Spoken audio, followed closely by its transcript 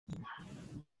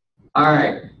All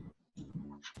right.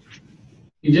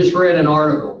 You just read an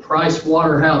article.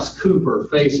 PricewaterhouseCoopers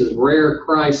faces rare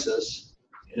crisis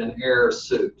in an error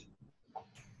suit.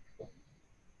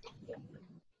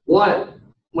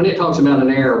 When it talks about an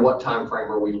error, what time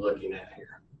frame are we looking at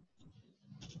here?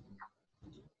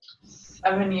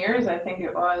 7 years, I think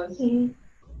it was.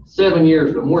 7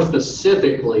 years, but more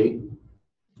specifically,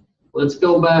 let's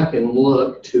go back and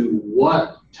look to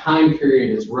what time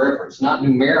period is referenced. Not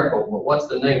numerical, but what's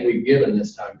the name we've given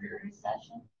this time period?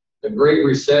 Recession. The Great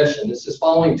Recession. This is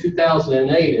following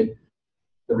 2008 and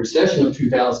the recession of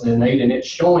 2008, and it's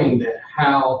showing that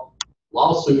how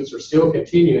lawsuits are still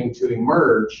continuing to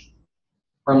emerge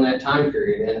from that time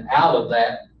period and out of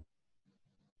that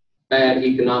bad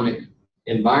economic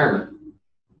environment.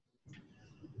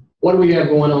 What do we have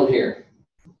going on here?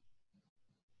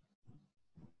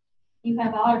 You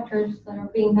have auditors that are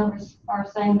being held are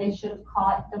saying they should have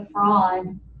caught the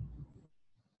fraud,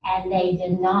 and they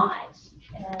did not.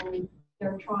 And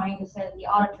they're trying to say that the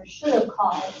auditors should have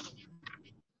caught it,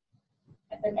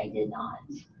 but they did not.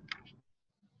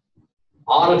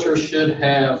 Auditors should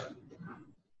have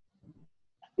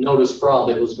noticed fraud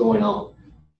that was going on.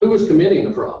 Who was committing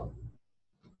the fraud?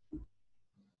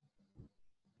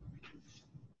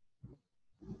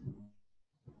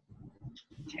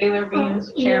 Taylor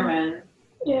Bean's chairman.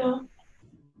 Yeah.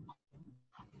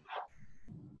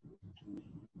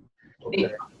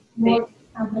 Okay. Mortgage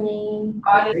company.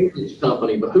 Mortgage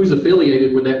company, but who's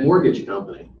affiliated with that mortgage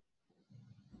company?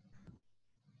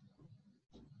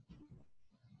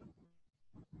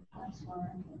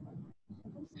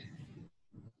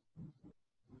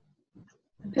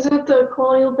 Isn't it the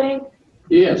Colonial Bank?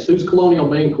 Yes, who's Colonial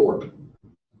Bancorp?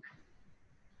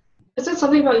 It said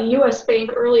something about U.S.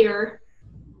 Bank earlier.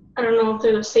 I don't know if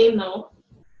they're the same though.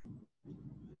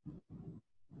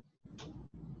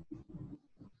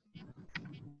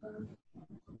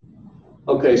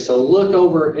 Okay, so look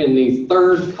over in the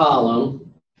third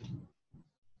column.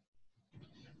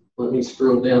 Let me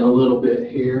scroll down a little bit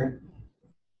here.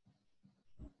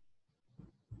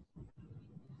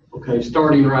 Okay,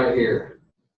 starting right here.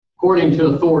 According to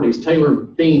authorities, Taylor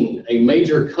Bean, a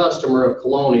major customer of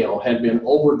Colonial, had been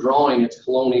overdrawing its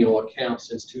Colonial account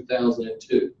since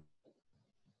 2002.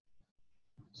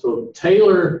 So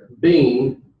Taylor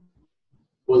Bean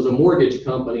was a mortgage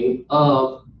company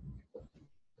of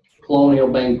Colonial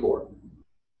Bancorp.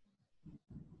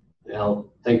 Now,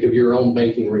 think of your own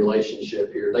banking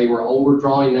relationship here. They were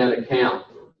overdrawing that account.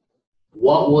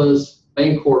 What was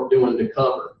Bancorp doing to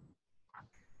cover?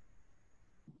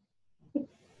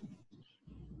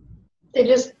 They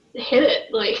just hit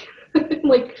it like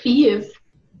like fees.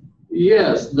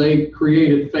 Yes, they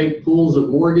created fake pools of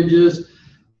mortgages.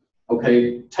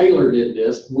 Okay, Taylor did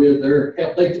this with their,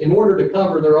 in order to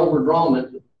cover their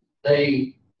overdrawment,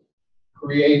 they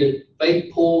created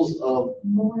fake pools of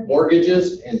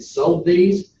mortgages and sold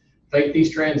these, faked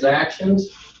these transactions.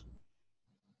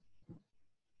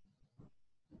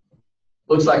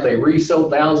 Looks like they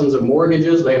resold thousands of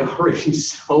mortgages they had already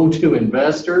sold to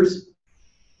investors.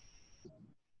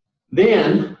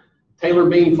 Then Taylor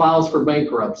Bean files for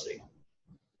bankruptcy.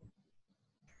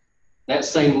 That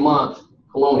same month,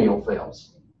 Colonial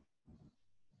fails.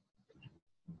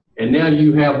 And now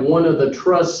you have one of the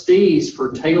trustees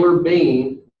for Taylor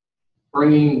Bean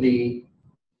bringing the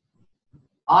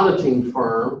auditing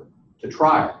firm to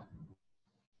trial.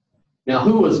 Now,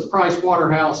 who was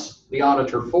Pricewaterhouse the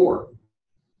auditor for?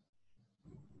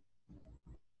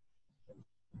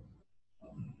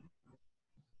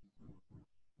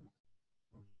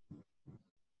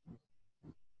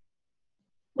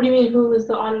 What do you mean, who was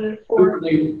the auditor for?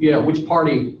 Yeah, which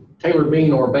party, Taylor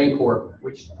Bean or Bancorp,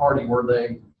 which party were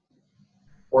they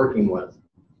working with?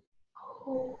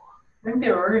 Oh. I think they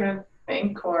were in a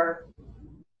Bancorp.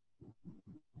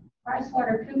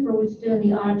 PricewaterhouseCoopers was doing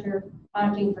the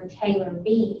auditing for Taylor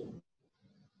Bean.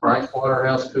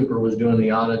 PricewaterhouseCoopers was doing the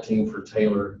auditing for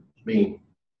Taylor Bean.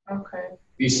 Okay.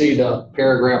 You see the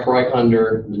paragraph right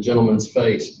under the gentleman's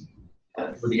face.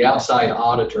 For the outside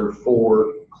auditor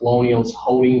for Colonial's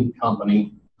holding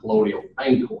company, Colonial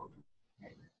Bancorp.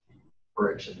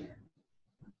 Correction there.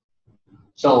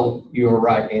 So you are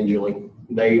right, Angeli.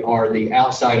 They are the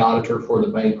outside auditor for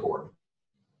the Bancorp.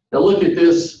 Now look at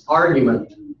this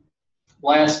argument.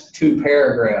 Last two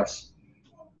paragraphs.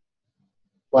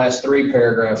 Last three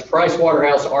paragraphs.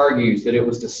 Pricewaterhouse argues that it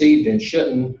was deceived and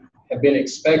shouldn't have been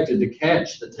expected to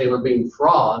catch the Taylor Bean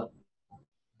fraud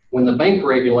when the bank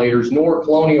regulators nor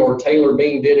Colonial or Taylor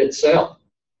Bean did itself.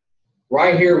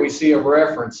 Right here we see a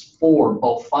reference for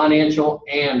both financial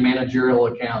and managerial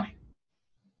accounting.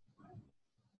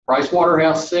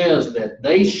 Pricewaterhouse says that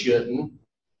they shouldn't,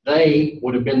 They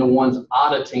would have been the ones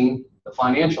auditing the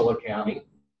financial accounting.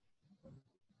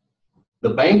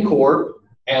 The Bancorp,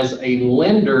 as a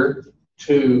lender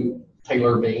to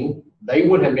Taylor Bean, they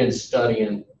would have been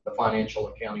studying the financial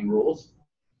accounting rules.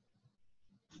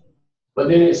 But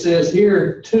then it says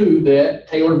here too that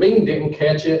Taylor Bean didn't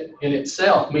catch it in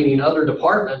itself, meaning other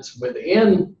departments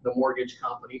within the mortgage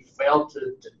company failed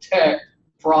to detect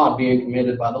fraud being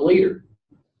committed by the leader.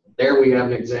 There we have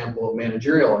an example of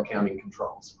managerial accounting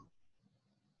controls.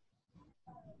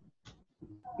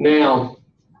 Now,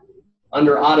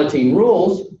 under auditing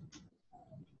rules,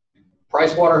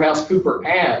 PricewaterhouseCoopers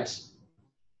adds,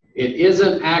 it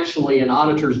isn't actually an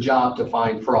auditor's job to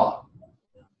find fraud.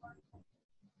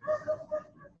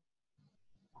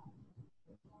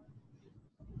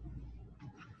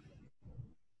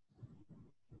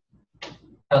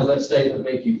 How does that statement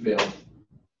make you feel?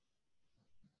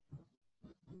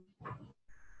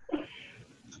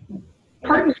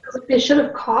 Part of me feels like they should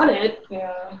have caught it,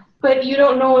 Yeah. but you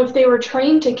don't know if they were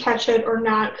trained to catch it or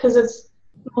not, because it's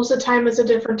most of the time it's a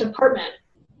different department.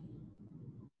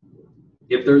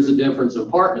 If there's a difference of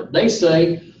department, they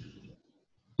say,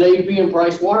 Dave being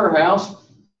Price Waterhouse,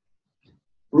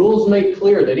 rules make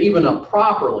clear that even a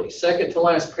properly, second to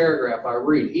last paragraph I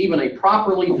read, even a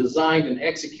properly designed and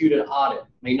executed audit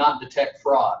may not detect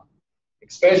fraud,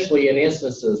 especially in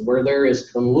instances where there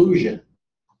is collusion.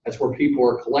 That's where people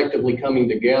are collectively coming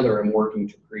together and working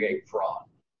to create fraud.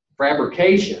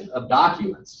 Fabrication of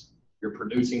documents, you're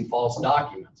producing false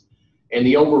documents, and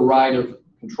the override of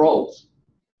controls.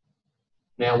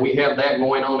 Now we have that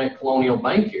going on at Colonial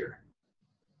Bank here.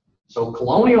 So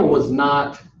Colonial was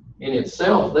not in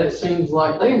itself, that seems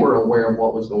like they were aware of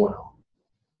what was going on.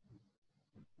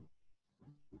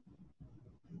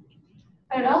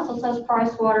 But it also says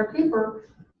PricewaterhouseCoopers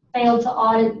failed to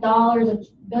audit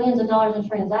billions of dollars in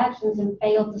transactions and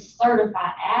failed to certify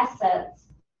assets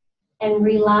and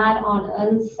relied on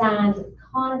unsigned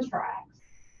contracts.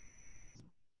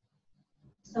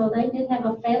 So they did have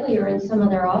a failure in some of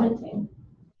their auditing.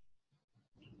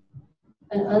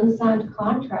 An unsigned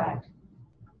contract.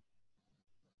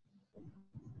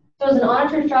 So is an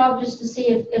auditor's job just to see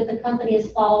if the company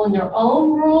is following their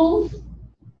own rules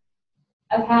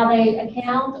of how they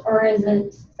account, or is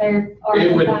it their?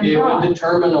 It would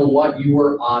determine on what you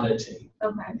were auditing.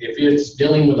 Okay. If it's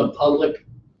dealing with a public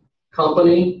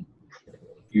company,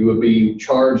 you would be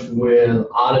charged with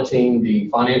auditing the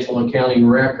financial accounting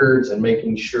records and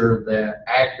making sure that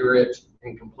accurate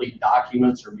and complete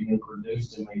documents are being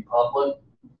produced and made public.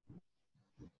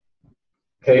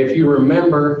 Okay, if you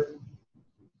remember,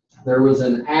 there was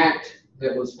an act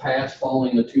that was passed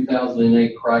following the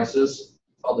 2008 crisis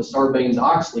called the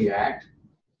Sarbanes-Oxley Act,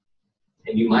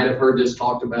 and you might have heard this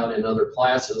talked about in other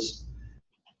classes.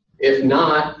 If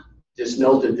not, just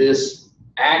note that this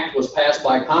act was passed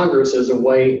by Congress as a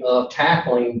way of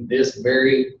tackling this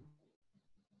very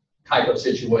type of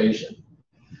situation.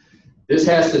 This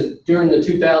has to, during the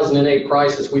 2008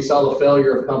 crisis, we saw the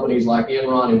failure of companies like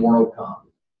Enron and WorldCom.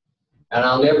 And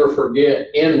I'll never forget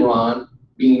Enron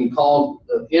being called,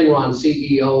 the Enron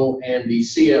CEO and the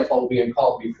CFO being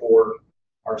called before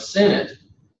our Senate.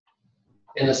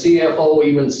 And the CFO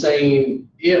even saying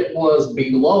it was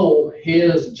below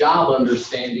his job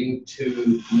understanding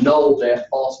to know that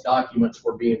false documents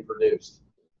were being produced.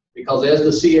 Because as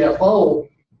the CFO,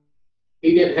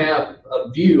 he didn't have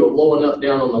a view of low enough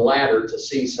down on the ladder to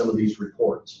see some of these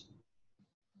reports.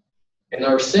 And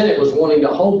our Senate was wanting to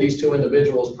hold these two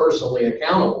individuals personally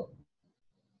accountable.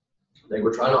 They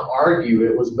were trying to argue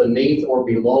it was beneath or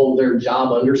below their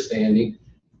job understanding,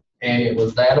 and it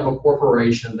was that of a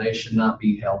corporation. They should not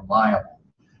be held liable.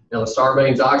 Now, the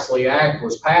Sarbanes-Oxley Act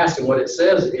was passed, and what it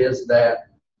says is that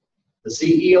the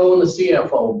CEO and the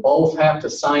CFO both have to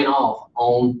sign off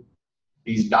on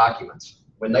these documents.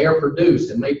 When they are produced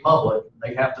and made public,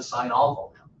 they have to sign off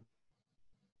on them.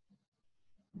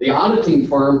 The auditing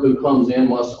firm who comes in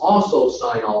must also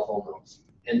sign off on those.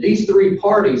 And these three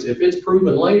parties, if it's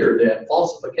proven later that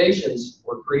falsifications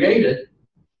were created,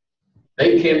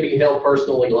 they can be held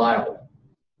personally liable.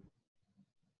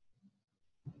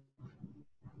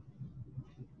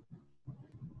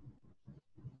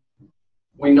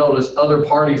 We notice other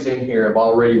parties in here have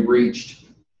already reached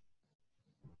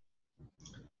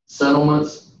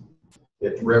settlements.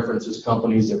 It references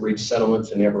companies that reached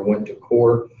settlements and never went to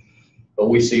court. But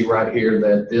we see right here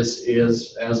that this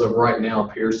is, as of right now,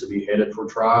 appears to be headed for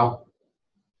trial.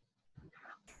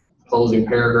 Closing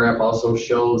paragraph also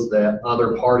shows that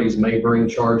other parties may bring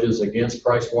charges against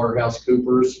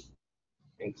PricewaterhouseCoopers,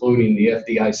 including the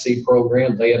FDIC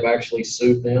program. They have actually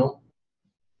sued them.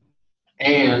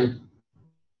 And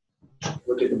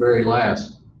look at the very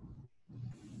last.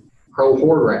 Crow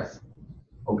Horwath,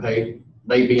 okay,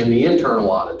 they being the internal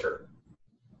auditor,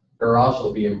 they're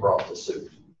also being brought to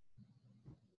suit.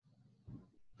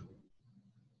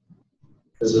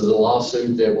 This is a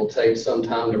lawsuit that will take some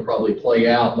time to probably play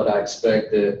out, but I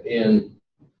expect that in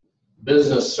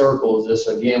business circles, this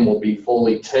again will be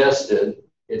fully tested.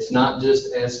 It's not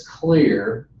just as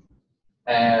clear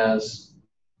as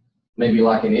maybe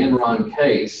like an Enron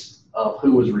case of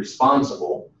who was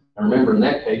responsible. And remember, in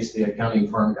that case, the accounting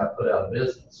firm got put out of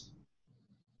business.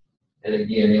 And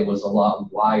again, it was a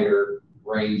lot wider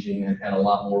ranging and had a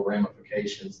lot more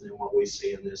ramifications than what we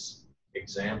see in this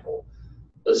example.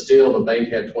 But still, the bank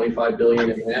had $25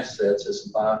 billion in assets.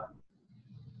 It's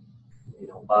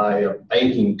by a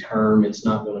banking term, it's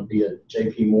not going to be a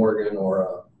J.P. Morgan or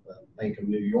a Bank of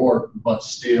New York, but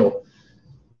still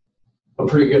a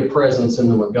pretty good presence in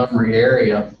the Montgomery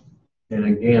area. And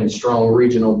again, strong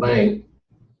regional bank.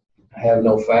 I have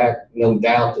no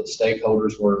doubt that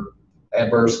stakeholders were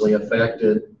adversely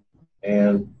affected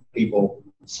and people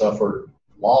suffered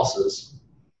losses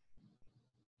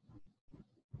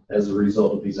as a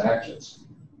result of these actions.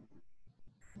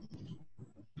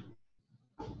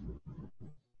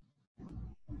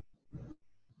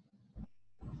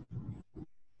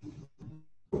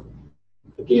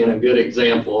 Again, a good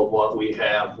example of what we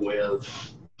have with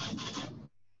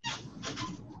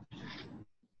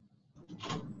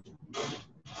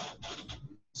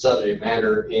subject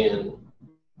matter in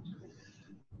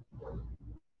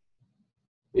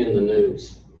the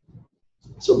news.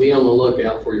 So be on the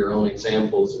lookout for your own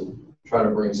examples and try to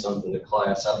bring something to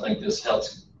class. I think this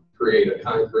helps create a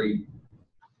concrete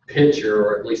picture,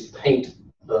 or at least paint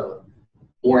a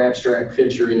more abstract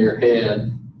picture in your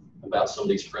head about some of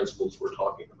these principles we're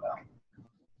talking about.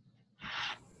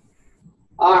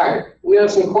 All right, we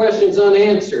have some questions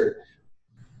unanswered,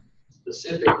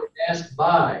 specifically asked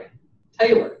by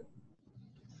Taylor.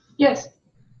 Yes.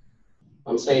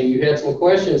 I'm saying you had some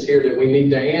questions here that we need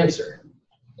to answer.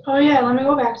 Oh yeah, let me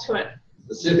go back to it.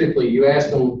 Specifically, you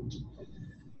asked them,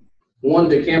 one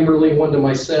to Kimberly, one to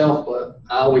myself, but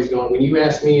when you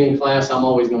ask me in class, I'm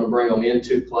always going to bring them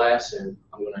into class and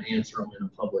I'm going to answer them in a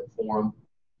public forum.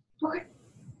 Okay.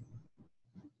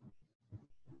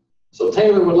 So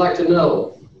Taylor would like to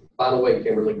know, by the way,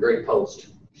 Kimberly, great post,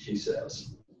 she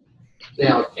says.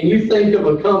 Now, can you think of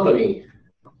a company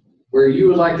where you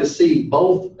would like to see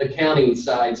both accounting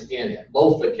sides in it?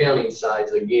 Both accounting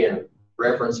sides, again,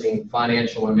 referencing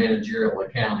financial and managerial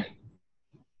accounting.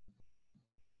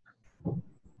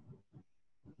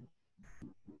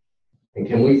 And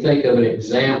can we think of an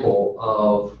example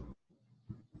of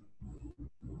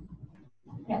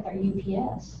At their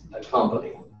UPS. a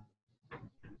company?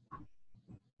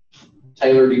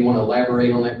 Taylor, do you want to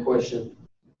elaborate on that question?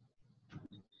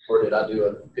 Or did I do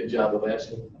a good job of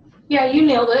asking? Yeah, you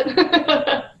nailed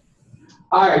it.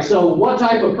 All right, so what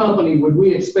type of company would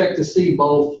we expect to see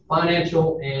both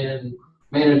financial and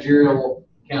managerial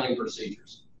accounting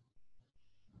procedures?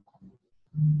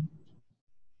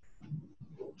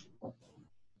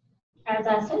 As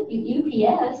I said,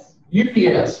 UPS.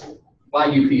 UPS. Why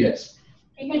UPS?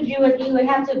 Because you would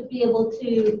have to be able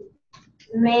to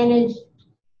manage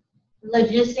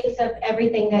logistics of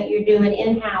everything that you're doing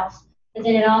in-house, but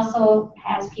then it also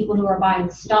has people who are buying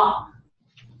stock.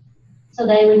 So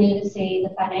they would need to see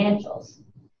the financials.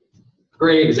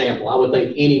 Great example. I would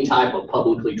think any type of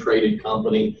publicly traded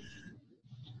company,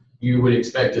 you would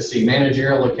expect to see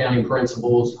managerial accounting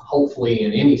principles, hopefully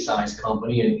in any size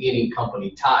company and any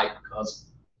company type, because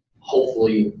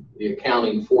hopefully the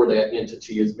accounting for that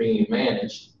entity is being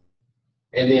managed.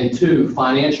 And then 2,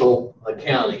 financial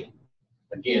accounting.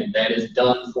 Again, that is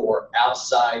done for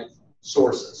outside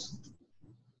sources.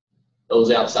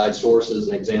 Those outside sources,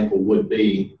 an example would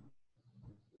be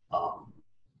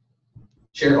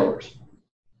shareholders,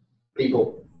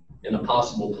 people in a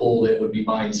possible pool that would be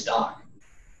buying stock.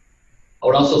 I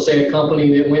would also say a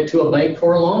company that went to a bank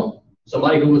for a loan,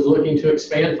 somebody who was looking to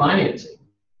expand financing.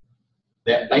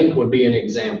 That bank would be an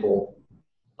example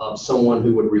of someone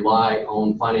who would rely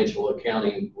on financial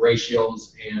accounting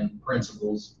ratios and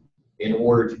principles in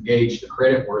order to gauge the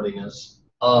creditworthiness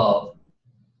of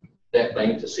that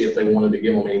bank to see if they wanted to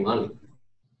give them any money.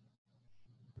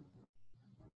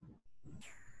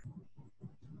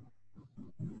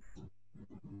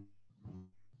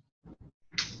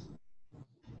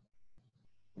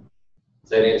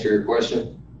 Does that answer your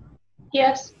question?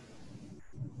 Yes.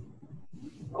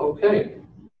 Okay,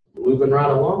 moving right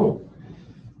along.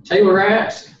 Taylor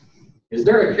asked, is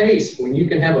there a case when you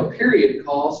can have a period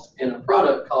cost and a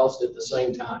product cost at the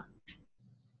same time?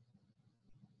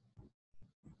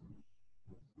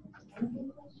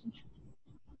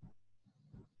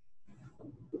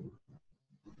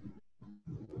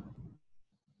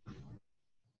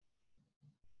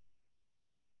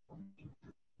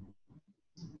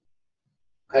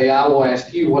 Okay, I will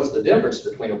ask you, what's the difference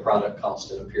between a product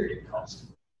cost and a period cost?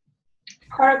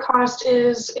 Product cost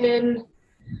is in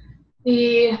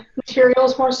the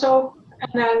materials more so,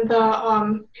 and then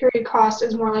the period cost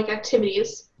is more like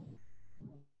activities.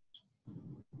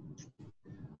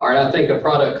 All right, I think of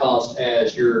product cost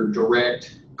as your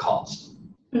direct cost.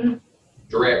 Mhm.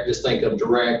 Direct, just think of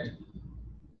direct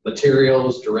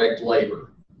materials, direct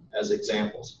labor as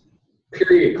examples.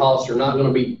 Period costs are not going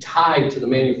to be tied to the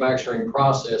manufacturing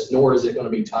process, nor is it going to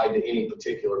be tied to any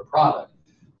particular product,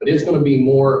 but it's going to be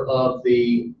more of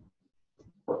the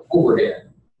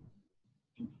overhead.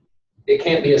 It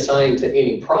can't be assigned to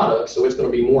any product, so it's going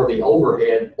to be more of the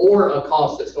overhead or a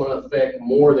cost that's going to affect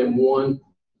more than one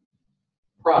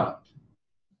product.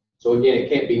 So again, it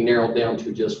can't be narrowed down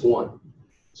to just one.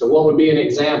 So what would be an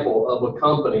example of a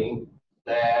company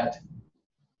that,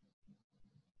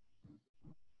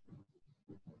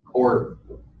 or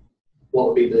what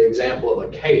would be the example of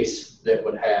a case that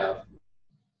would have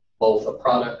both a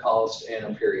product cost and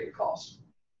a period cost?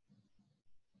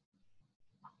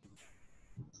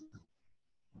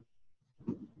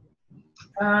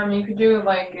 You could do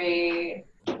like a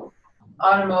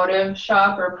automotive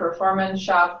shop or performance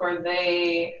shop where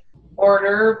they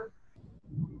order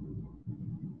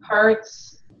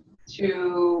parts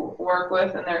to work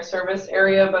with in their service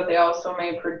area, but they also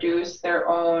may produce their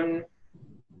own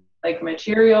like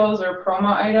materials or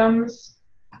promo items.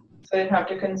 So they'd have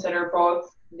to consider both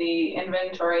the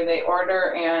inventory they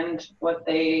order and what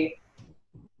they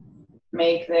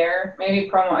make there. Maybe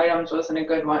promo items wasn't a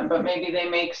good one, but maybe they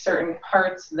make certain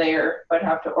parts there but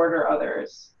have to order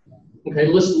others. Okay,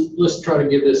 let's try to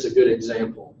give this a good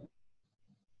example.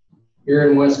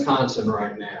 You're in Wisconsin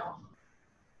right now.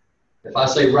 If I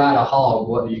say ride a hog,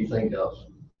 what do you think of?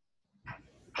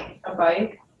 A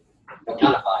bike, What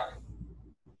kind of bike?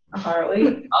 a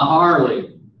Harley. A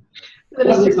Harley. What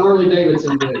does Harley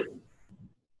Davidson do?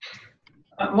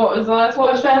 What was the last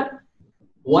question?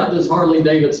 What does Harley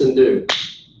Davidson do?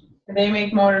 They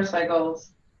make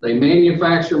motorcycles. They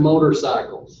manufacture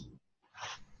motorcycles.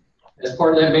 As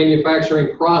part of that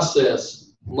manufacturing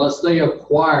process, must they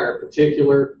acquire a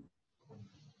particular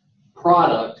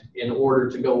product in order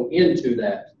to go into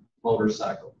that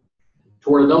motorcycle? To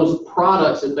where those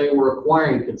products that they were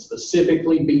acquiring could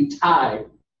specifically be tied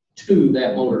to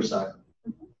that motorcycle.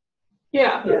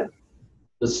 Yeah.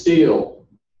 The steel,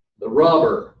 the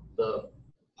rubber, the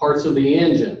parts of the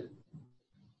engine,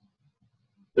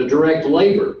 the direct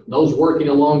labor, those working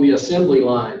along the assembly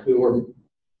line who are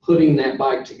putting that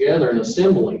bike together and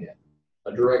assembling it,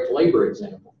 a direct labor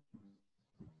example.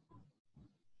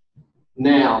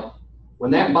 Now,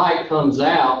 when that bike comes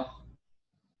out,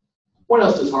 what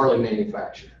else does Harley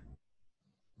manufacture?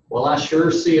 Well, I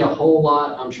sure see a whole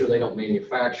lot, I'm sure they don't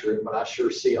manufacture it, but I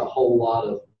sure see a whole lot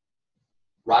of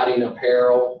riding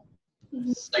apparel,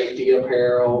 safety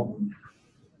apparel,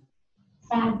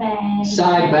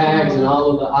 side bags, and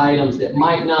all of the items that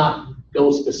might not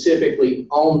go specifically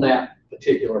on that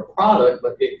particular product,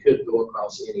 but it could go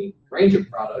across any range of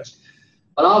products.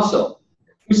 But also,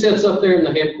 who sits up there in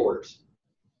the headquarters?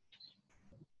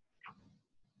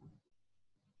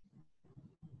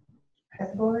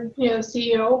 Headboard? Yeah,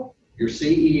 CEO. Your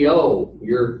CEO,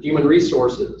 your human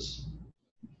resources,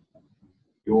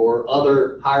 your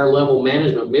other higher level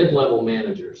management, mid-level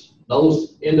managers,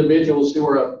 those individuals who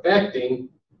are affecting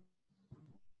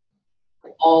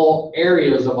all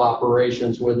areas of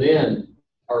operations within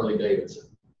Harley Davidson.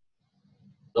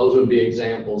 Those would be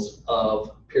examples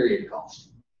of period cost.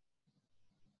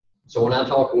 So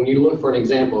when you look for an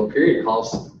example of period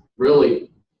cost, really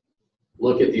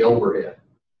look at the overhead.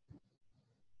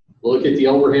 Look at the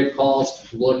overhead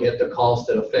cost, look at the costs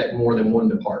that affect more than one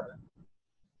department.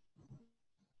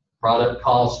 Product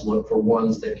costs, look for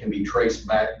ones that can be traced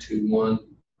back to one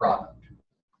product.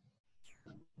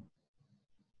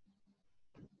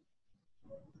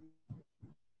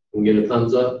 Can we get a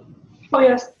thumbs up? Oh,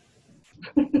 yes.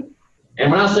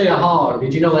 And when I say a hog,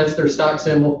 did you know that's their stock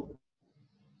symbol?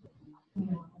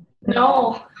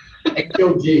 No.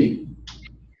 HOG.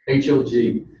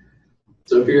 HOG.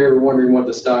 So if you're ever wondering what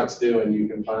the stock's doing, you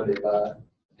can find it by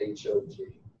HOG.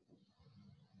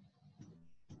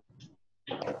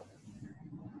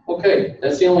 Okay,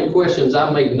 that's the only questions I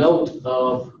made note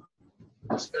of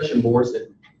discussion boards that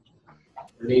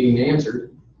are needing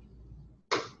answered.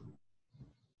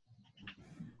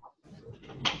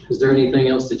 Is there anything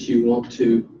else that you want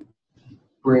to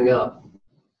bring up?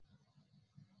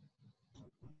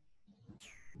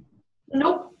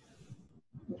 Nope.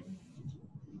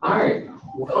 All right,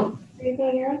 well, Are you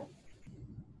good, Aaron?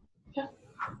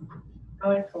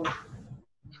 Wonderful.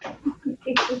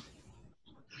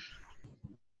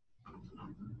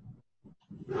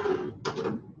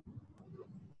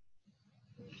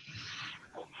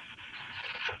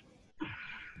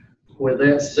 with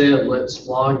that said, let's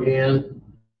log in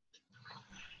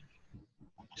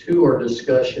to our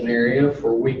discussion area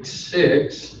for week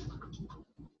 6.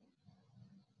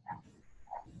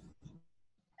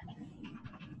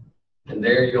 And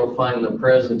there you'll find the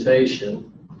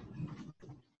presentation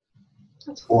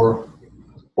for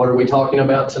what are we talking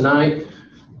about tonight?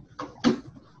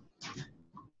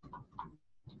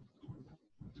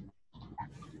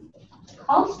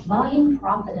 Cost volume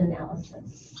profit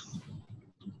analysis.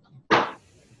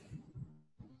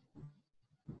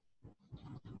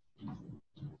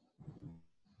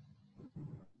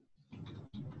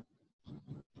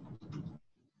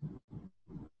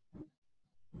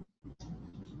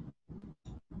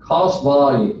 Cost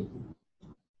volume.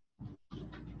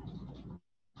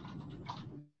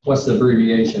 What's the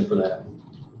abbreviation for that?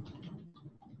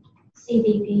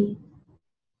 CVP.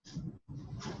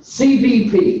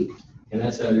 CVP. And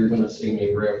that's how you're going to see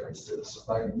me reference this. If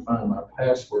I can find my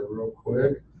password real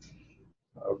quick,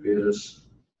 I'll get us.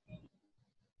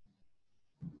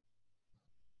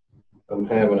 I'm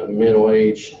having a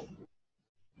middle-aged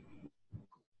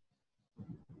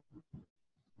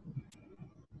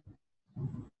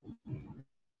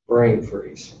brain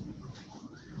freeze.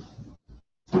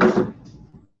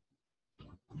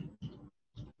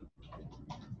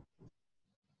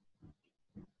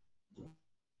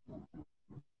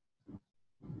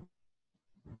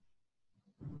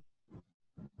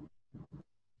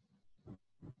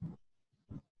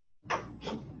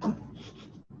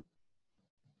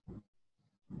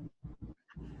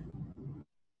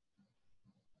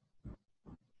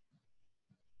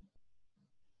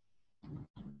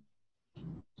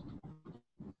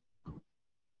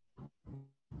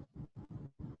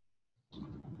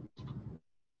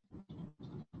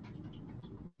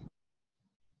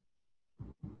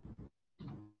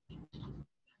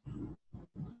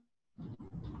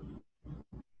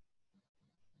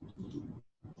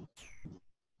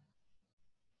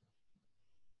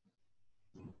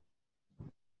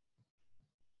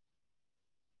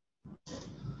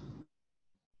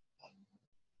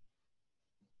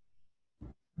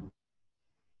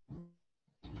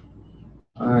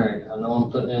 All right, I know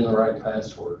I'm putting in the right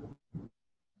password.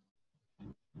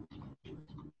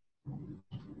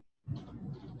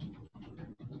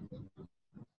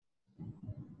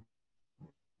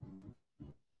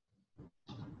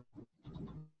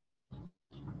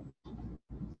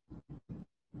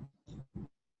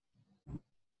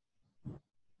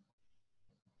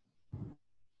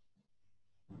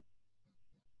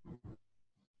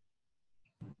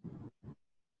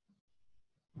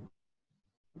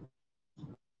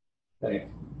 Okay.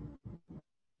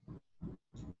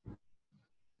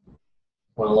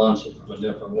 I want to launch it from a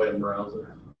different web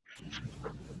browser.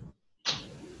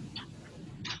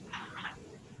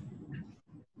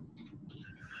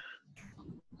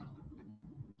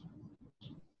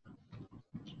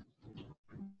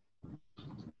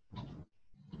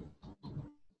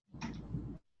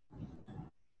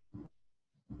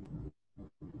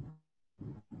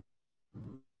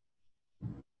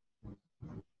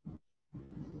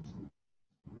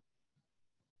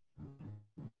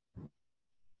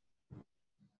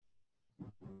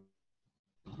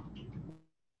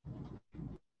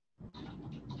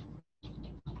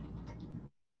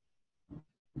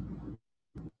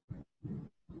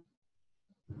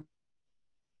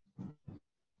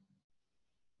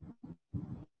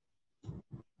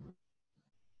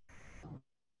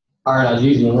 All right, I was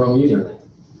using the wrong username.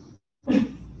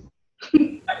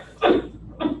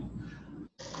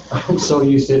 I'm so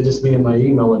used to it just being my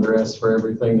email address for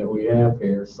everything that we have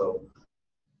here, so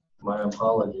my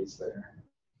apologies there.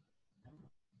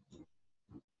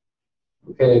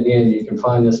 Okay, again, you can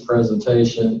find this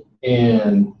presentation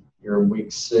in your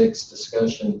week 6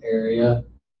 discussion area.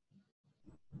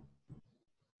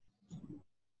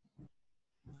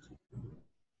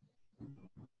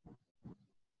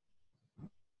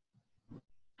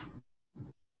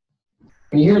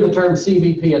 When you hear the term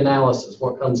CVP analysis,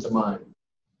 what comes to mind?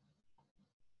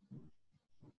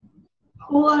 A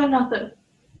whole lot of nothing.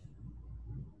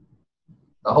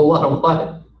 A whole lot of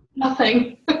what?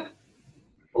 Nothing.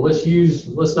 Well,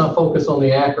 let's not focus on the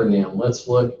acronym. Let's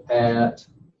look at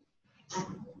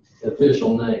the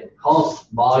official name, cost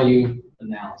volume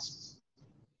analysis.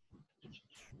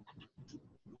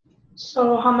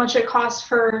 So how much it costs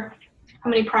for how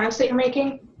many products that you're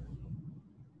making?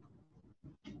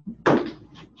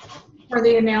 Or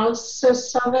the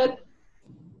analysis of it?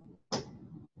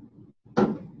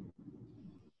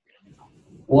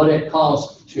 What it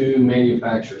costs to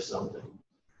manufacture something.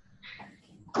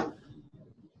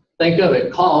 Think of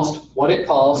it, cost, what it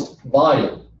costs,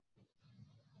 volume.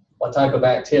 What type of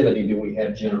activity do we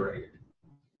have generated?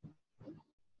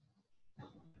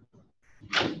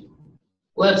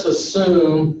 Let's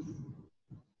assume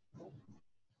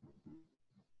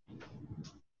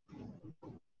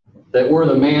that we're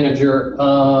the manager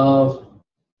of,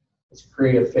 let's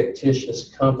create a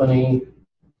fictitious company,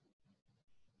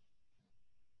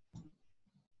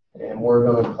 and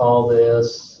we're going to call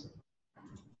this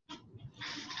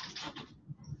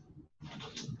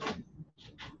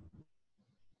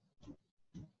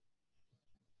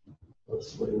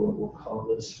let's see what we'll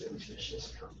call this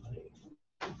fictitious company.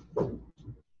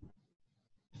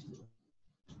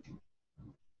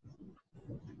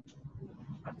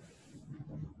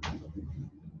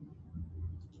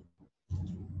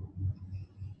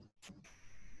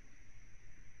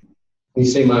 You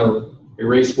see my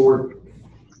erase board?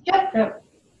 Yep.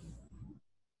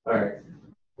 All right.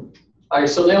 All right,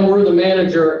 so then we're the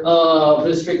manager of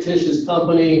this fictitious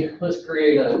company. Let's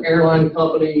create an airline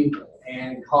company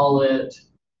and call it,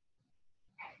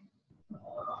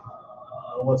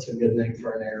 what's a good name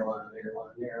for an airline?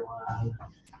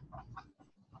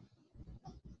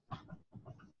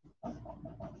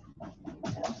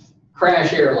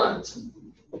 Crash Airlines.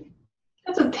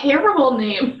 That's a terrible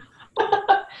name.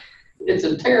 It's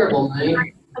a terrible name.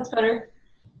 That's better.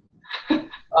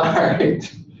 All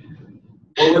right.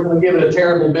 Well, we're going to give it a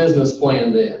terrible business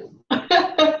plan then.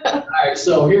 All right,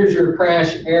 so here's your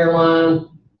Crash Airline.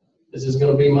 This is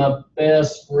going to be my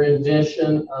best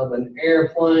rendition of an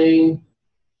airplane.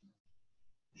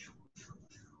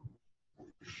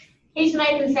 He's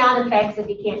making sound effects if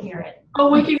you can't hear it.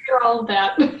 Oh, we can hear all of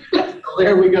that.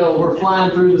 There we go. We're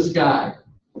flying through the sky.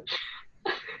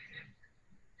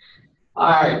 All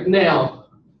right, now,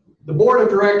 the board of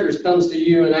directors comes to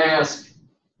you and asks,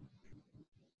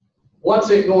 what's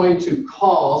it going to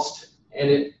cost,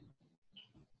 and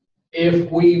if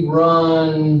we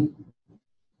run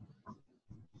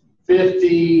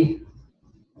 50,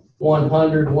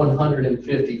 100,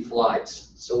 150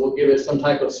 flights. So we'll give it some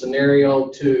type of scenario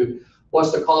to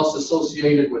what's the cost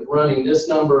associated with running this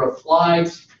number of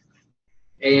flights,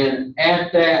 and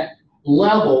at that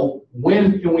level,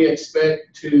 when can we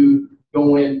expect to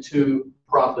go into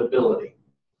profitability?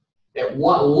 At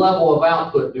what level of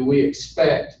output do we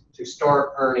expect to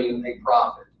start earning a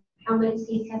profit? How many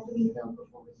seats have to be filled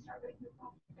before we start making a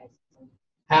profit, basically?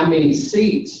 How many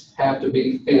seats have to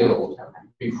be filled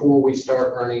before we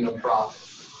start earning a profit?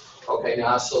 Okay, now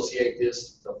I associate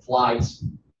this to flights.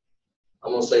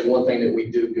 I'm going to say one thing that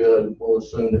we do good. We'll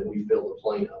assume that we fill the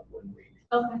plane up when we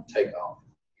take off.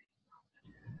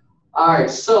 All right,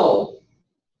 so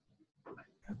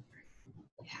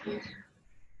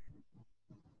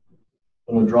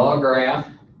I'm going to draw a graph.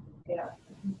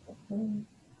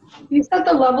 You said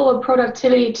the level of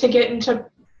productivity to get into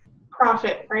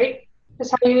profit, right?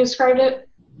 Is how you described it?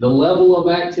 The level of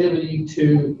activity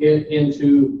to get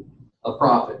into a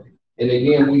profit. And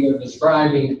again, we are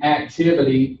describing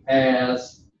activity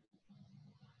as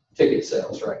ticket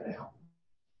sales right now.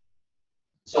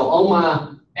 So on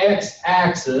my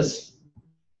x-axis,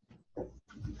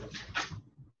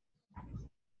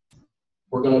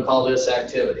 we're going to call this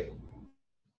activity.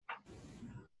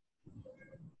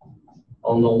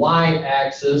 On the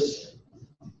y-axis,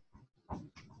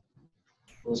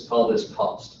 let's call this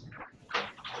cost.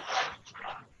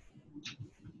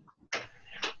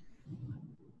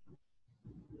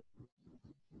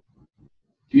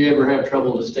 Do you ever have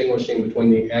trouble distinguishing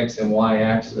between the x and y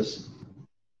axis?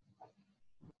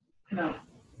 No.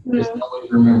 Just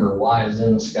always remember, y is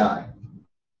in the sky.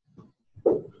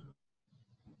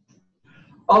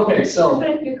 Okay, so. But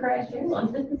if you crash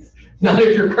airlines. Not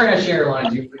if you're Crash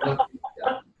Airlines.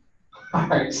 All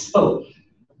right, so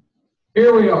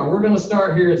here we are. We're going to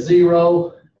start here at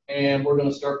 0, and we're going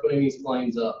to start putting these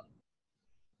planes up.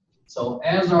 So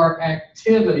as our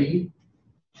activity,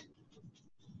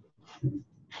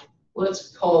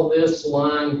 let's call this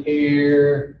line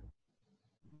here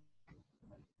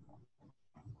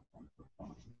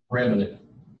revenue.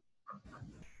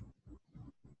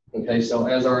 Okay, so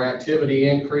as our activity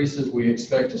increases, we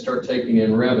expect to start taking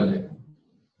in revenue.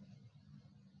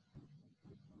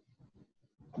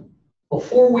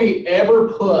 Before we ever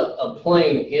put a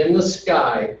plane in the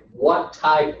sky, what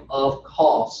type of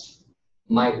cost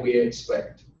might we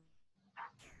expect?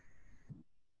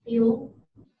 Fuel.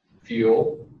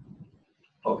 Fuel.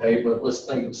 Okay, but let's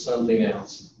think of something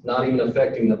else, not even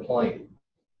affecting the plane.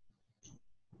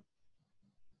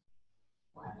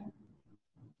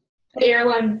 The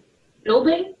airline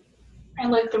building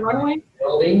and like the runway?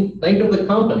 Building, think of the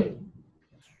company.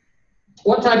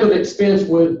 What type of expense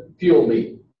would fuel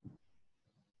be?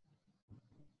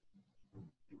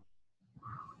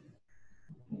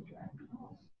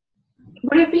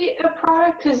 Would it be a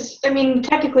product? Because, I mean,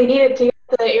 technically needed to get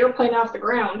the airplane off the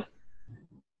ground.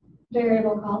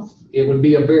 Variable cost. It would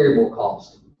be a variable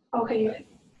cost. Okay.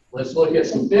 Let's look at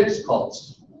some fixed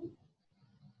costs.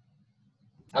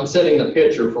 I'm setting the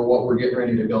picture for what we're getting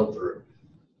ready to go through.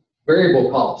 Variable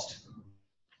cost.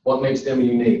 What makes them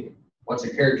unique? What's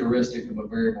a characteristic of a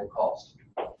variable cost?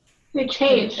 They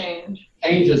change.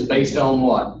 Changes based on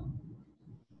what?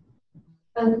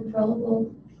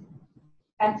 Uncontrollable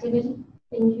activity,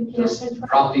 things you can't Just control.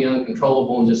 drop the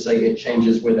uncontrollable and just say it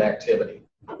changes with activity.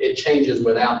 It changes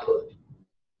with output.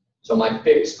 So my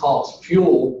fixed cost,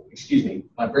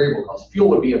 my variable cost, fuel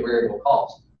would be a variable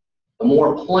cost. The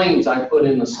more planes I put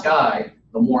in the sky,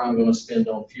 the more I'm going to spend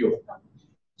on fuel.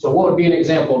 So what would be an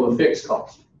example of a fixed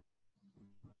cost?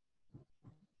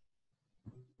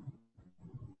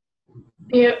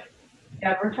 Yep.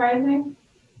 Advertising?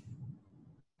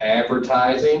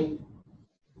 Advertising.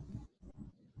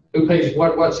 Who pays,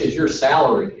 is your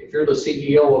salary? If you're the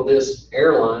CEO of this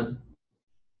airline,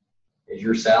 is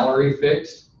your salary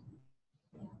fixed?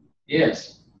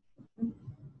 Yes.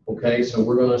 Okay, so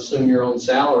we're going to assume your own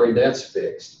salary, that's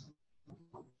fixed.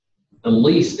 The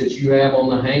lease that you have on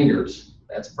the hangars,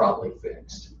 that's probably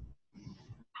fixed.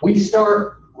 We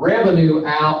start revenue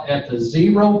out at the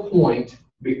 0 point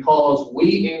because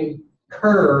we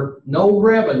incur no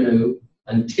revenue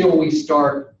until we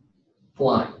start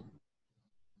flying.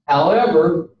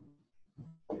 However,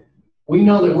 we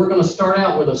know that we're going to start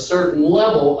out with a certain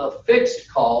level of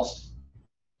fixed cost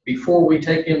before we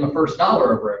take in the first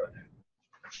dollar of revenue.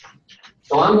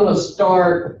 So I'm going to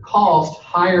start cost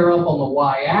higher up on the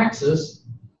y-axis,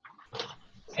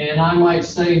 and I might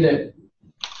say that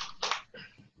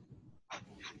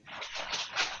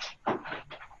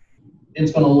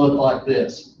it's going to look like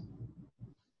this.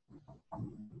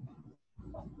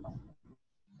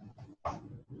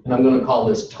 And I'm going to call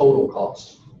this total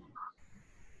cost.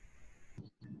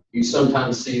 You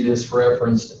sometimes see this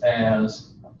referenced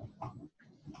as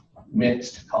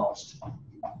mixed cost.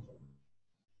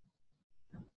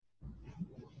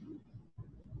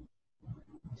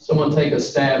 Someone take a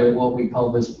stab at what we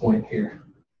call this point here.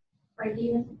 Break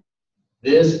even.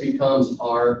 This becomes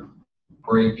our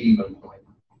break-even point.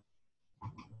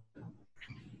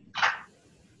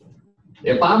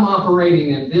 If I'm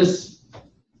operating in this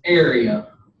area,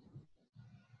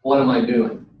 what am I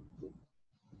doing?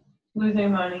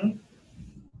 Losing money.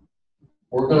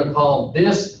 We're going to call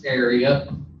this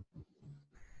area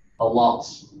a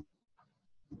loss.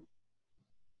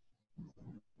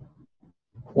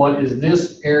 What is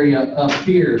this area up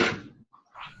here?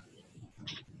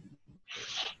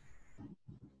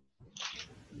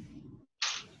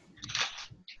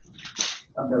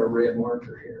 I've got a red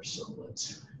marker here, so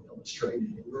let's illustrate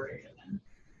it in red.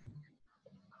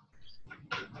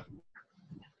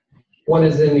 What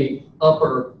is in the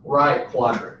upper right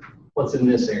quadrant? What's in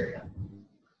this area?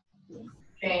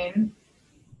 Gain.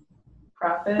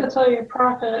 Profit. That's all your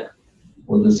profit.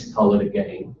 We'll just call it a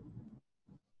gain.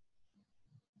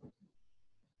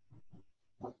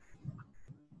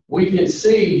 We can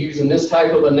see, using this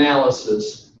type of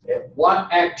analysis, at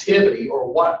what activity or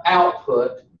what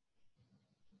output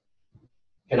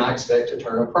can I expect to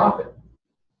turn a profit.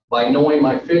 By knowing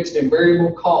my fixed and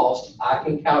variable cost, I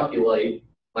can calculate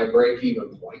my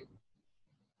break-even point.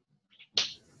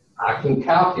 I can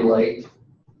calculate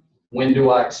when do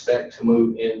I expect to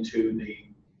move into the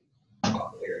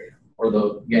profit area or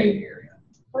the gain area.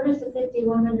 Where does the 50,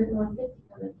 100, and 150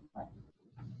 come into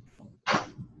play?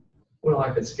 Well,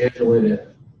 I could schedule it at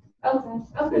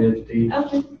Okay. 50,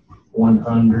 Okay.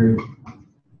 100,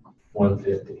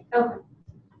 150. Okay.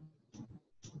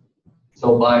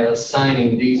 So by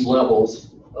assigning these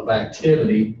levels of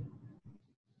activity,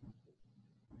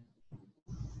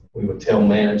 we would tell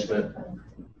management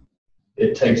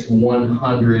it takes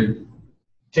 100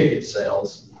 ticket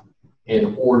sales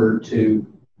in order to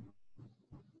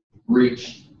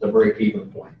reach the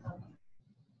break-even point.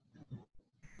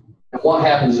 And what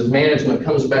happens is management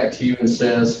comes back to you and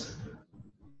says,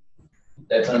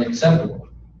 that's unacceptable.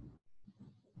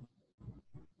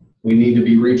 We need to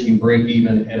be reaching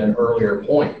break-even at an earlier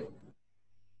point.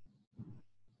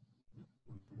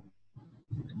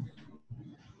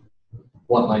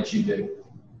 What might you do?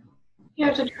 You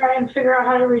have to try and figure out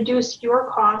how to reduce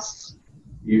your costs.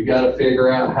 You've got to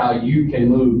figure out how you can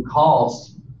move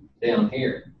costs down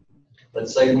here.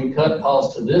 Let's say we cut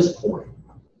costs to this point.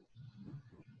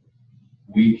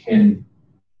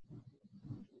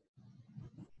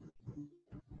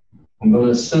 I'm going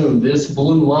to assume this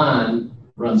blue line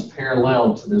runs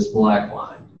parallel to this black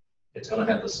line. It's going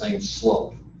to have the same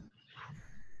slope.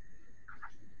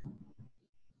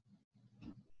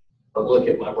 But look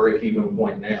at my break-even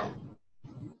point now.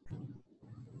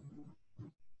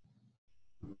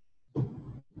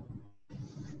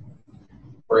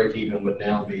 Break-even would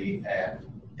now be at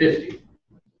 50.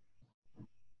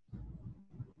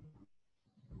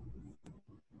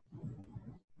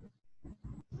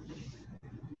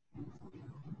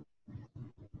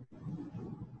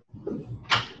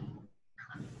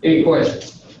 Any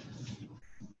questions?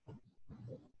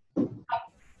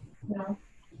 No.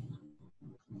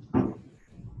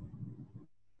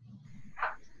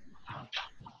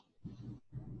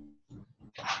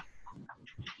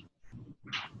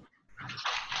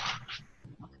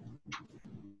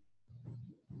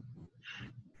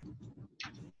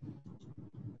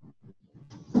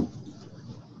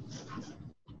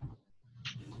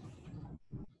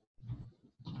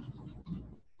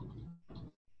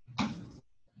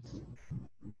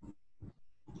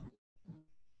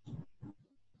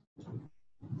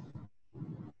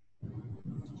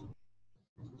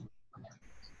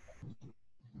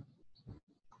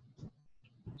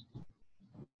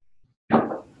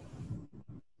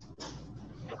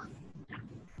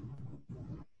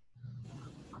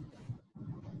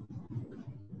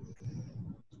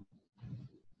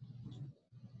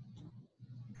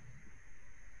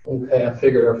 Okay, I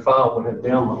figured our file would have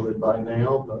downloaded by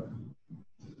now, but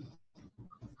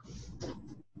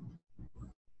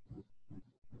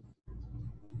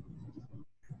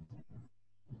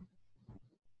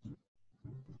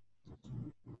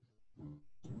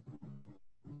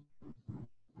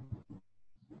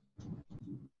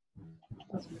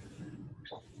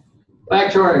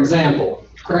back to our example,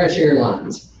 Crash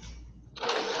Airlines.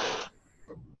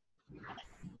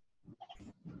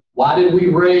 Why did we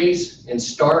raise and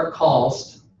start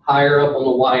cost higher up on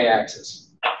the y-axis?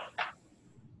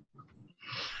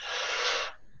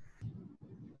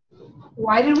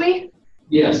 Why did we?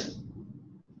 Yes.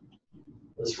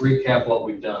 Let's recap what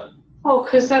we've done. Oh,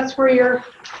 because that's where your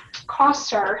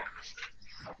costs are.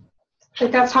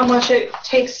 Like that's how much it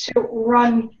takes to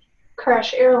run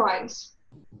Crash Airlines.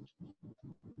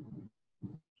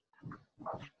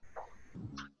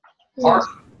 Our,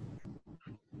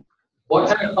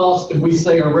 what kind of costs did we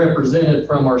say are represented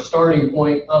from our starting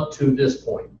point up to this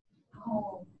point?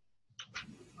 Oh,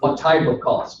 What type of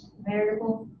cost?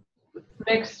 variable.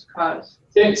 Fixed cost.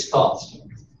 Fixed cost.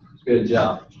 Good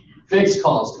job. Fixed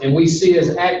cost. And we see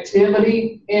as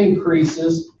activity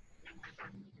increases,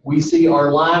 we see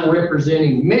our line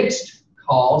representing mixed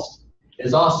cost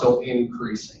is also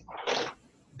increasing.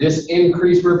 This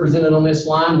increase represented on this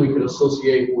line we could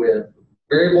associate with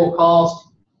variable cost,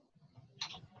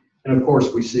 and of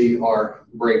course we see our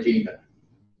break even.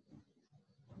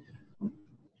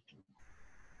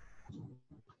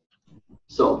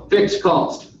 So fixed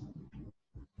cost.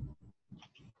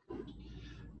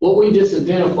 What we just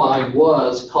identified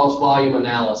was cost volume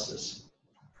analysis.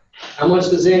 How much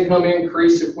does income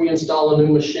increase if we install a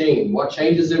new machine? What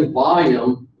changes in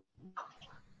volume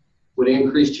would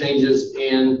increase changes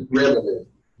in revenue?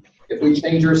 If we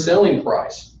change our selling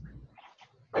price,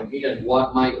 again,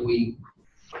 what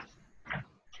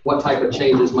type of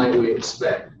changes might we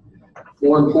expect?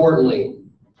 More importantly,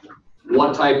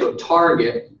 what type of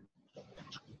target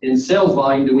in sales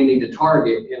volume do we need to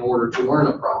target in order to earn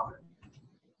a profit?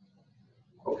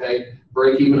 Okay,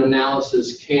 break-even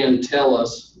analysis can tell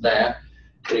us that.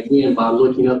 And again, by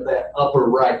looking at that upper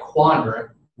right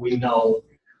quadrant, we know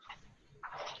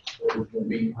that we're going to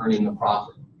be earning a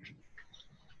profit.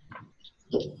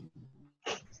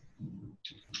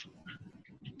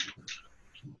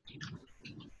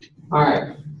 All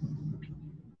right.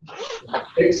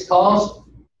 Fixed costs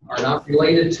are not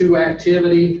related to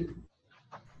activity.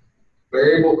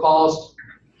 Variable costs,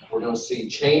 we're going to see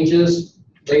changes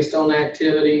based on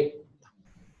activity.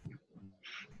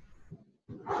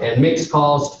 And mixed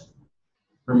cost,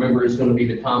 remember, is going to be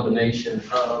the combination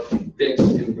of fixed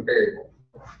and variable.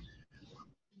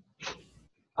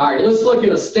 All right, let's look at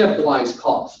a stepwise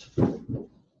cost.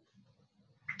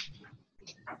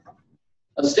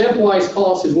 A stepwise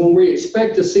cost is when we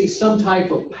expect to see some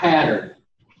type of pattern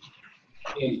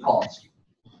in cost.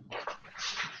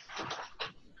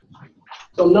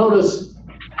 So notice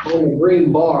on the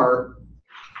green bar,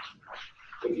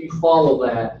 if you follow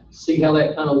that, see how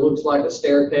that kind of looks like a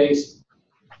staircase?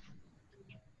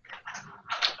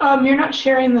 You're not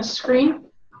sharing the screen?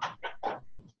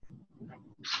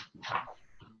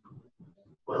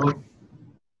 Well,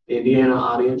 the Indiana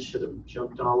audience should have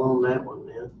jumped all on that one,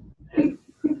 man. And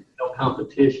no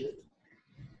competition.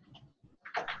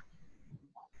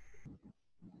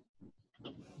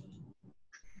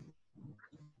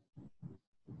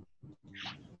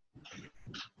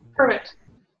 Perfect.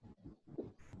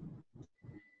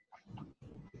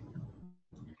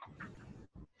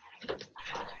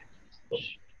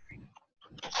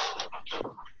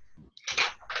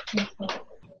 I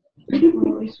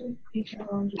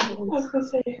was gonna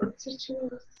say, it's just too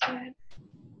sad.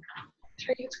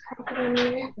 Try to get cropped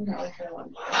anyway.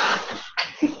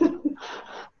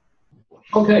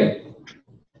 Okay.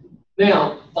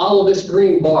 Now, follow this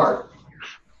green bar.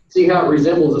 See how it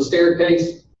resembles a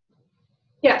staircase?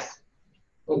 Yes.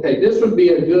 Okay, this would be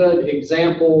a good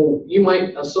example. You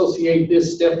might associate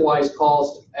this stepwise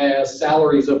cost as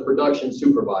salaries of production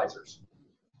supervisors.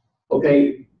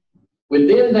 Okay,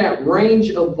 within that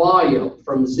range of volume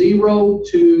from 0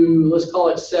 to, let's call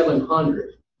it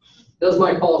 700, does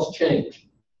my cost change?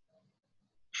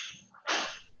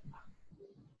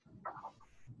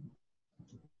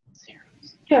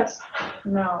 Yes.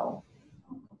 No.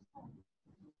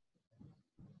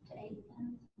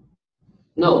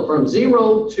 No, from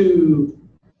 0 to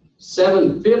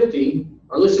 750,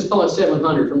 or let's just call it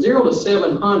 700. From 0 to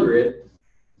 700,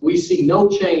 we see no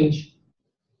change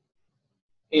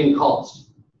in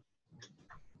cost.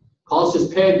 Cost is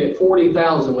pegged at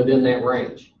 40,000 within that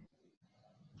range.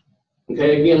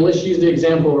 Okay, again, let's use the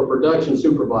example of a production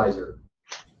supervisor.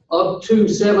 Up to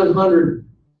 700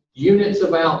 units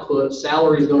of output,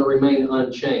 salary is going to remain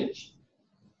unchanged.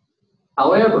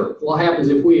 However, what happens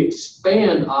if we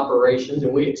expand operations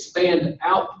and we expand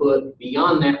output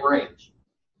beyond that range?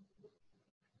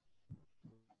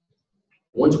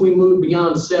 Once we move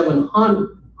beyond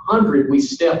 700, we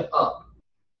step up.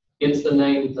 Hence the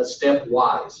name, the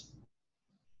stepwise.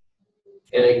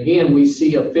 And again, we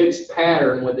see a fixed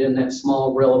pattern within that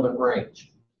small relevant range.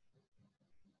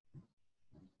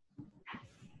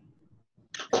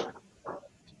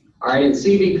 All right, in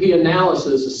CVP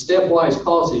analysis, a stepwise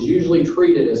cost is usually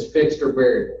treated as fixed or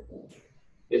variable.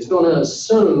 It's going to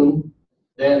assume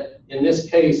that, in this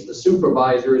case, the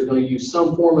supervisor is going to use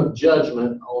some form of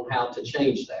judgment on how to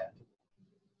change that.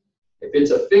 If it's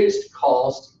a fixed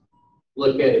cost,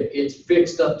 look at it. It's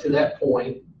fixed up to that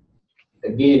point.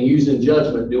 Again, using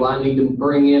judgment, do I need to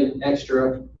bring in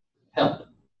extra help?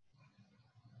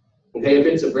 Okay, if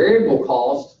it's a variable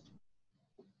cost,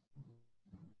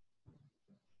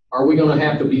 are we going to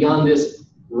have to, beyond this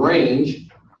range,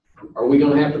 are we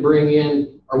going to have to bring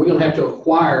in, are we going to have to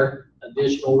acquire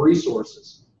additional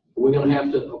resources? Are we going to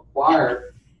have to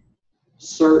acquire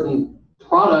certain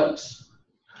products?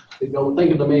 Don't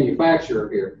think of the manufacturer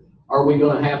here. Are we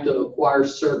going to have to acquire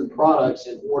certain products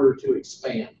in order to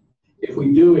expand? If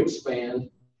we do expand,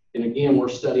 and again, we're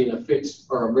studying a fixed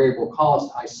or a variable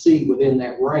cost, I see within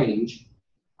that range,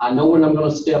 I know when I'm going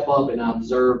to step up and I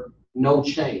observe no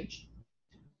change.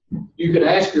 You could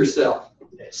ask yourself,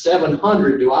 at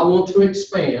 700, do I want to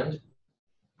expand?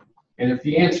 And if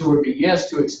the answer would be yes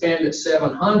to expand at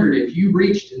 700, if you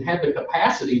reached and had the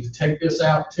capacity to take this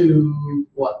out to,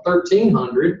 what,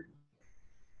 1,300,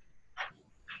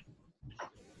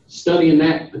 studying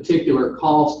that particular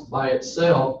cost by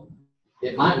itself,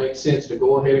 it might make sense to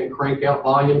go ahead and crank out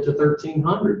volume to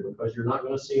 1,300 because you're not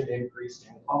going to see an increase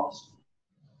in cost.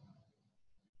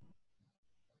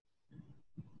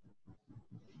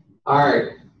 All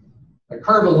right, a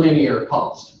curvilinear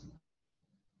cost.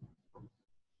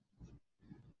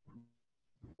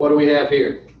 What do we have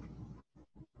here?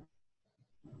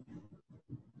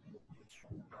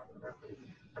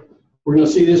 We're going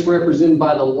to see this represented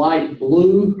by the light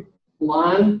blue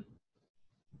line.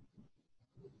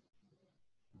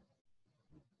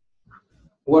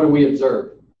 What do we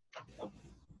observe?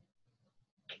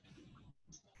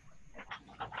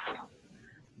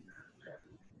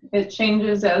 It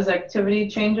changes as activity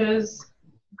changes,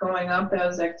 going up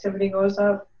as activity goes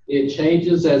up. It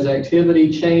changes as activity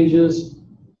changes,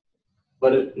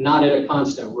 but not at a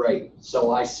constant rate.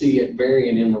 So I see it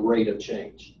varying in the rate of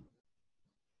change.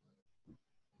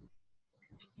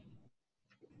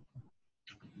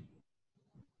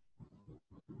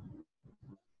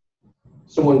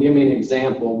 Someone give me an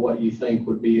example of what you think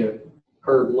would be a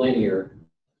curvilinear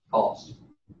cost.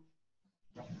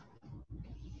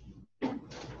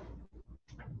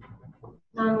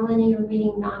 Non-linear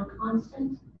meaning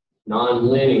non-constant?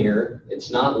 Non-linear,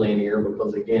 it's not linear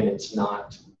because again, it's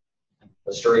not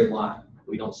a straight line.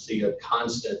 We don't see a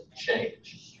constant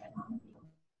change.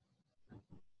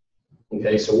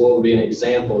 Okay, so what would be an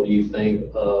example, do you think,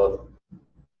 of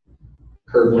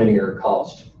curvilinear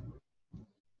cost?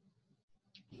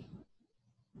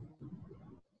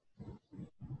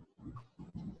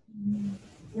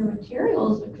 Your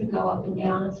materials could go up and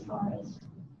down as far as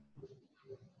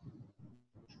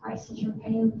prices you're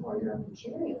paying for your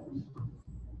materials.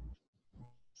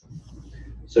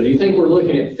 So do you think we're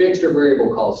looking at fixed or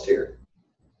variable cost here?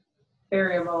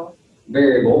 Variable.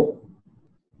 Variable.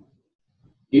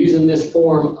 Using this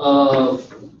form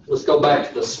of, let's go back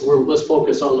to this, let's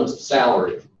focus on the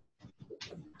salary.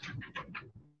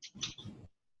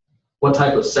 what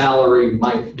type of salary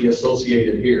might be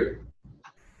associated here?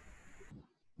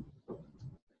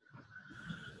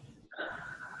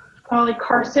 Like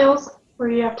car sales, where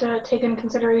you have to take in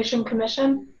consideration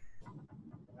commission.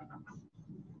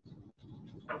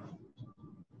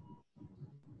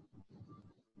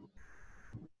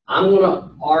 I'm going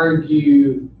to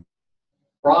argue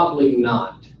probably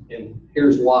not, and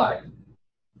here's why.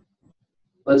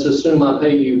 Let's assume I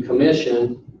pay you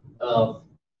commission of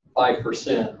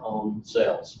 5% on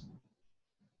sales.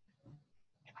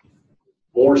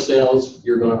 More sales,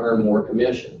 you're going to earn more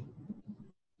commission,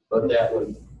 but that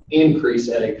would increase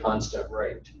at a constant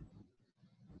rate.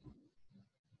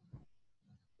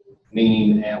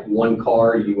 Meaning at one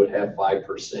car, you would have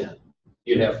 5%.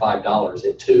 You'd have $5.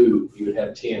 At 2, you would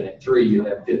have 10. At 3, you'd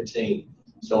have 15.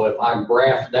 So if I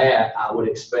graph that, I would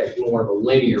expect more of a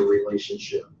linear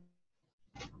relationship.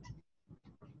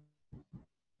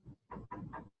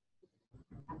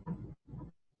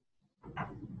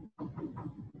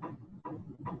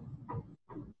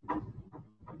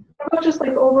 What about just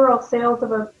like overall sales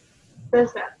of a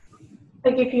business?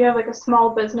 Like if you have like a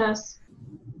small business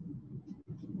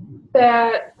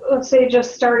that, let's say,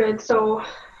 just started, so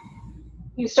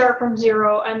you start from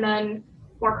 0 and then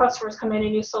more customers come in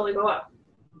and you slowly go up.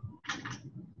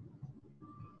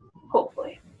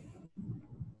 Hopefully.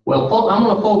 Well, I'm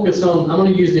going to focus on, I'm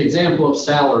going to use the example of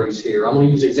salaries here. I'm going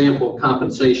to use the example of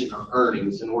compensation or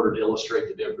earnings in order to illustrate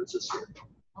the differences here.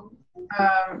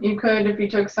 You could, if you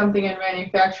took something in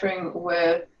manufacturing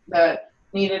with that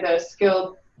needed a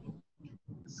skilled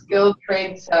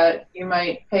trade set, you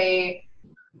might pay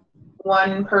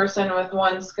one person with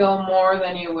one skill more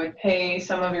than you would pay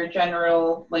some of your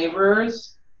general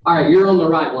laborers. All right, you're on the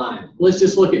right line. Let's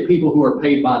just look at people who are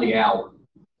paid by the hour.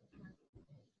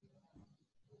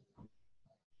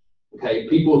 Okay,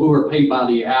 people who are paid by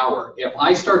the hour. If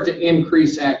I start to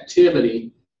increase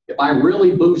activity, if I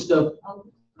really boost up,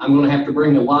 I'm going to have to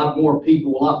bring a lot more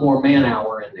people, a lot more man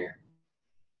hour in there.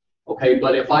 Okay,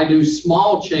 but if I do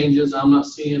small changes, I'm not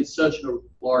seeing such a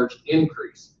large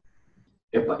increase.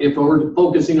 If we're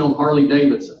focusing on Harley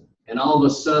Davidson and all of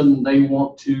a sudden they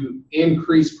want to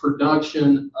increase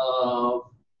production of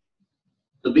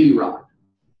the B-Rod,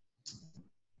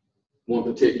 one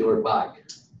particular bike,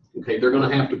 okay, they're going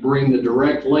to have to bring the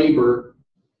direct labor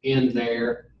in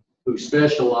there who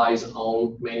specialize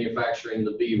on manufacturing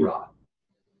the B-Rod.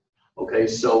 Okay,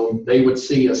 so they would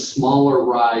see a smaller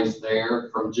rise there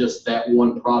from just that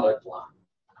one product line.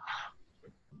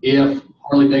 If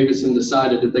Harley Davidson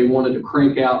decided that they wanted to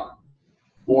crank out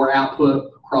more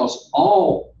output across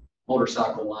all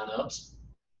motorcycle lineups,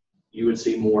 you would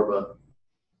see more of a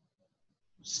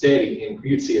steady, and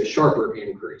you'd see a sharper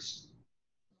increase.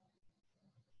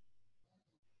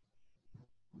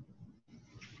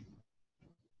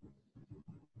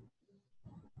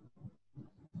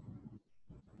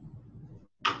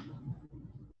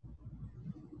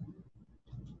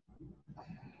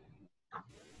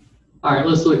 All right,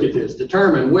 let's look at this.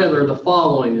 Determine whether the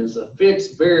following is a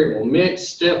fixed, variable,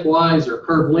 mixed, stepwise, or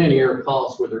curvilinear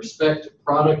cost with respect to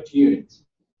product units.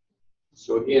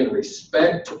 So again,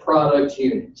 respect to product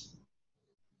units.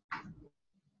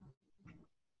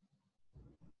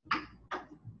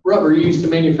 Rubber used to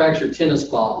manufacture tennis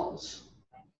balls.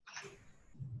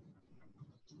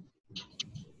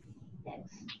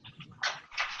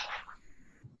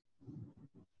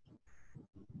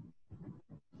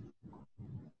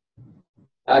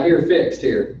 I hear fixed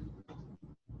here.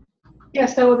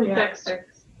 Yes, that would be fixed.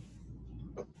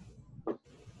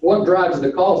 What drives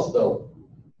the cost though?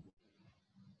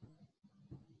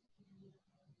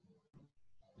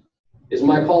 Is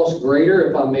my cost greater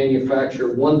if I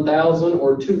manufacture 1,000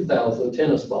 or 2,000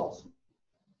 tennis balls?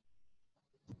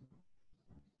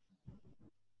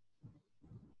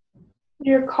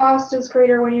 Your cost is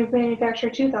greater when you manufacture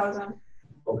 2,000.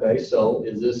 Okay, so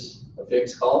is this a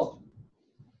fixed cost?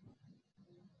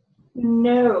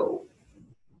 No.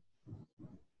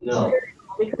 No,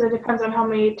 Because it depends on how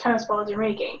many tennis balls you're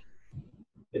making.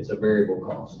 it's a variable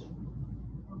cost.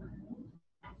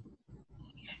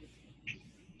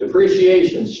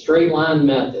 Depreciation, straight line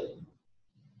method.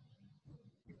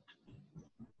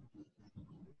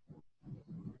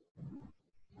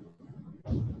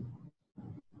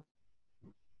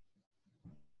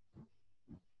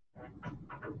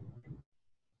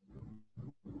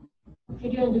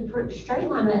 If you're doing the straight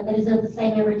line method, is it the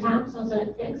same every time, so is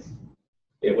it fixed?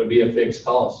 It would be a fixed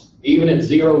cost. Even if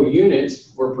 0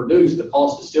 units were produced, the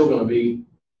cost is still going to be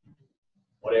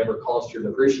whatever cost you're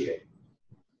depreciating.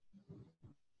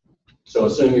 So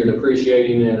assume you're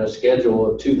depreciating at a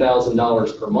schedule of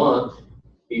 $2,000 per month.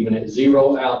 even at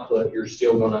zero output, you're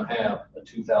still going to have a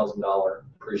 $2,000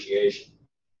 depreciation.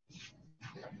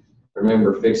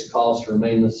 Remember, fixed costs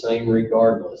remain the same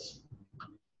regardless.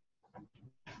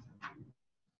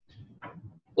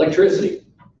 Electricity.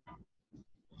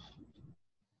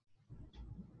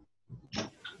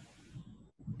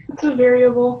 It's a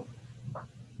variable.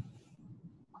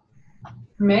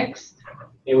 Mixed?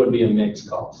 It would be a mixed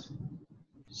cost.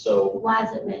 So Why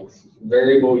is it mixed?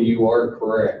 variable, you are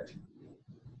correct.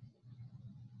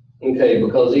 Okay,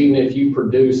 because even if you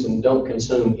produce and don't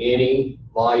consume any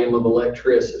volume of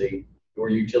electricity, your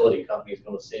utility company is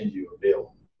going to send you a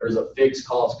bill. There's a fixed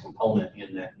cost component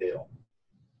in that bill.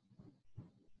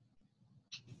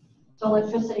 So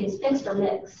electricity is fixed or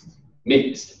mixed?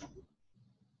 Mixed.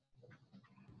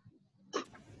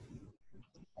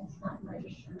 That's not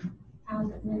very sure. How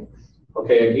is it mixed?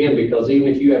 Okay, again, because even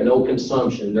if you have no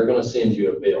consumption, they're going to send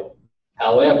you a bill.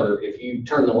 However, if you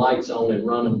turn the lights on and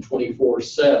run them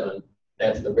 24/7,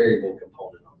 that's the variable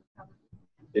component of it.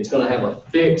 It's going to have a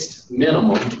fixed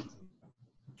minimum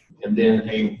and then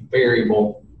a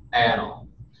variable add-on.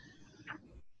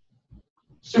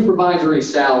 Supervisory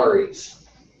salaries.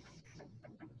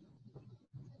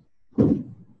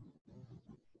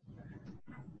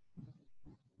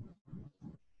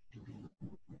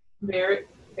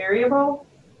 Variable?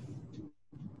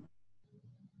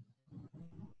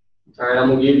 All right, I'm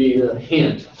going to give you a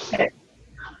hint.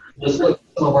 Let's look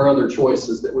at some of our other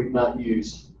choices that we've not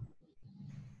used.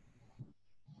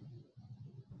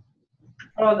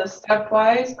 Oh, the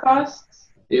stepwise costs?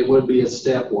 It would be a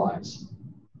stepwise.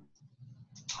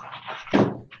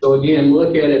 So again, look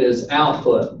at it as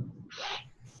output.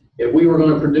 If we were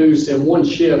going to produce in one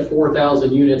shift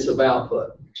 4,000 units of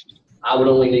output, I would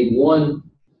only need one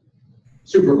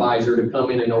supervisor to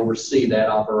come in and oversee that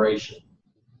operation.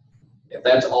 If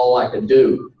that's all I could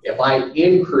do. If I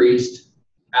increased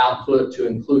output to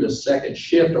include a second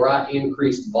shift or I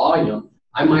increased volume,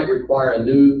 I might require a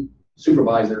new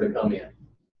supervisor to come in.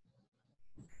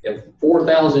 If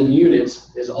 4,000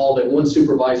 units is all that one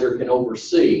supervisor can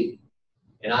oversee,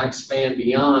 and I expand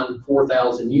beyond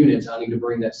 4,000 units, I need to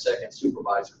bring that second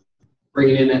supervisor.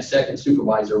 Bringing in that second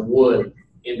supervisor would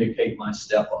indicate my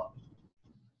step up.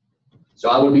 So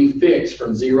I would be fixed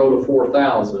from 0 to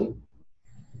 4,000.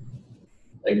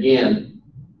 Again,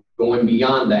 going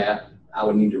beyond that, I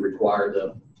would need to require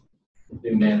the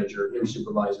new manager, new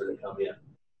supervisor to come in.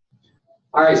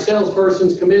 All right,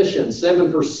 salesperson's commission,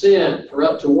 7% for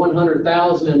up to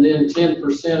 100,000 and then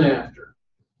 10% after.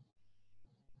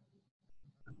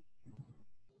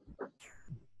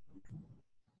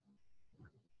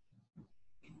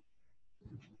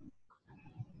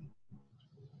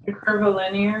 The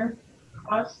curvilinear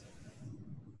cost?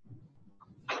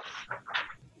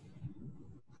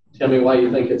 Tell me why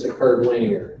you think it's a curved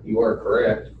linear. You are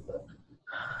correct.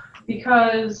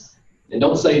 Because, And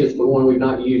don't say it's the one we've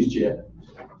not used yet.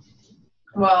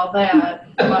 well, that,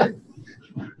 but,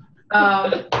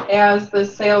 as the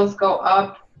sales go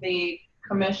up, the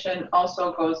commission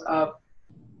also goes up.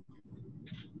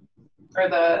 Or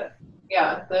the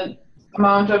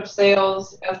amount of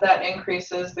sales, as that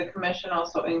increases, the commission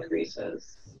also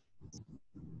increases.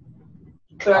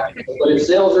 So But if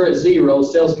sales are at 0,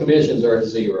 sales commissions are at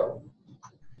 0.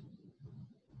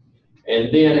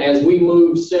 And then as we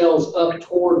move sales up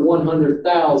toward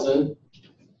 100,000,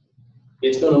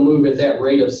 it's going to move at that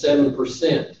rate of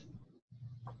 7%.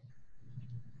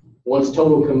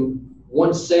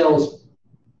 Once sales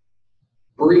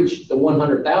breach the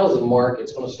 100,000 mark,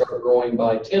 it's going to start growing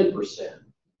by 10%.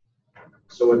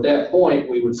 So at that point,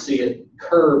 we would see it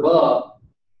curve up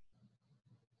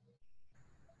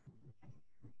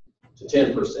to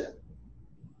 10%.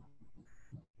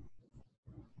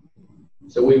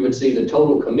 So we would see the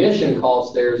total commission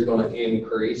cost there is going to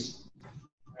increase.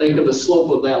 Think of the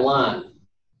slope of that line.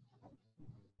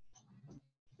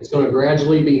 It's going to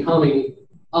gradually be humming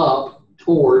up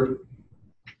toward,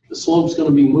 the slope's going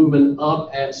to be moving up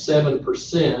at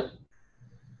 7%,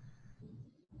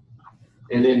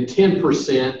 and then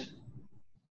 10%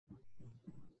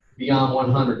 beyond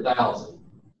 100,000.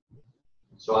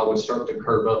 So I would start to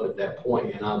curve up at that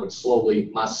point, and I would slowly,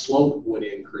 my slope would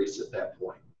increase at that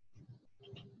point.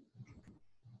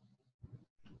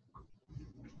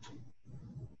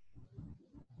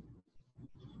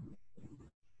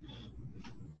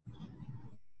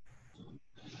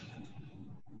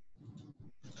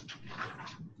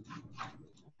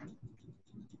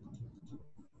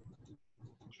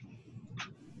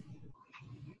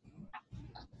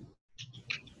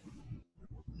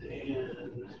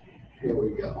 And here we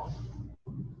go.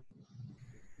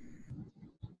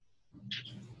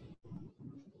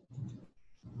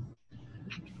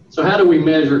 So how do we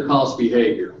measure cost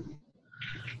behavior?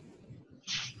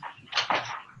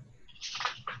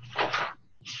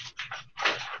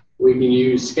 We can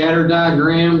use scatter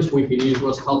diagrams, we can use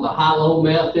what's called the high-low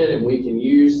method, and we can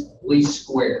use least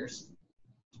squares.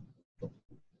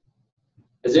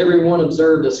 Has everyone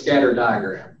observed a scatter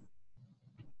diagram?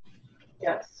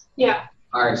 Yes. Yeah.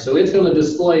 All right, so it's going to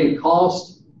display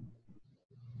cost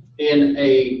in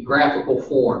a graphical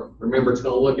form. Remember, it's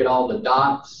going to look at all the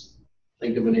dots.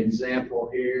 Think of an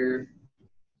example here.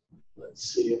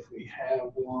 Let's see if we have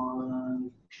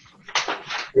one.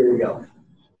 Here we go.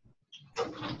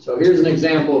 So here's an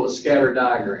example of a scatter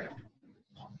diagram.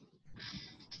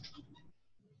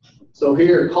 So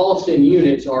here, cost in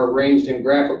units are arranged in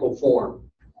graphical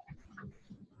form.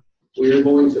 We are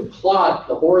going to plot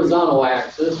the horizontal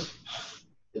axis.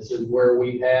 This is where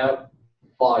we have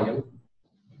volume.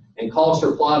 And costs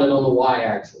are plotted on the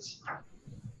y-axis.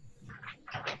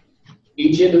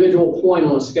 Each individual point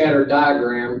on a scatter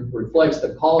diagram reflects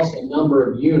the cost and number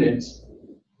of units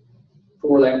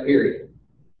for that period.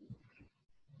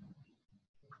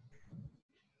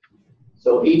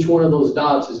 So each one of those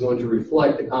dots is going to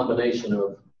reflect the combination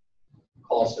of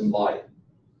cost and volume.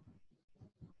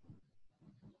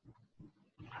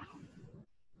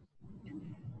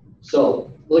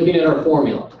 So looking at our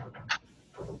formula,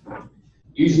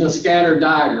 using a scatter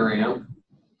diagram,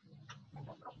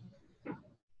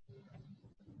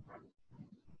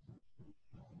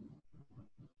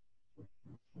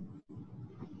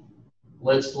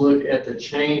 let's look at the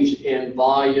change in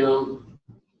volume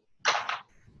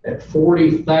at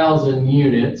 40,000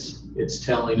 units, it's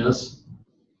telling us.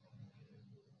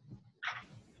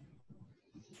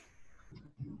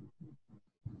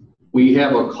 We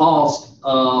have a cost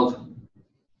of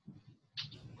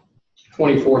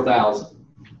 24,000.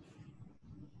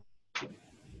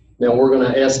 Now we're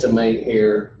going to estimate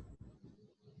here.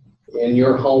 In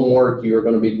your homework, you're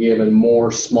going to be given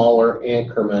more smaller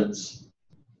increments,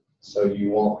 so you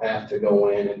won't have to go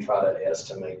in and try to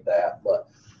estimate that. But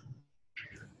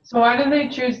So why did they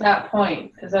choose that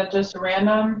point? Is that just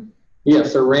random?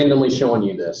 yes, they're randomly showing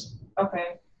you this.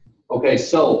 Okay. Okay,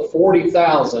 so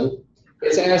 40,000,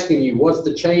 it's asking you what's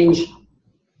the change.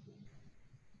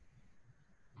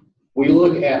 We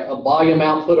look at a volume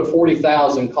output of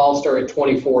 40,000, cost are at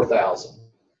 24,000.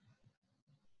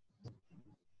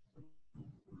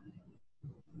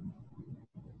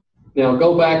 Now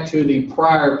go back to the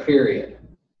prior period.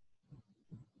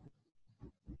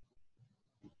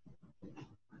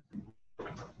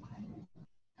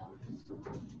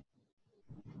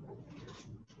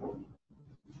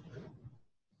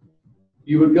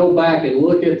 You would go back and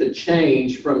look at the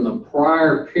change from the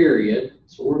prior period.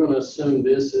 So we're going to assume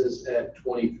this is at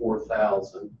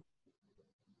 24,000.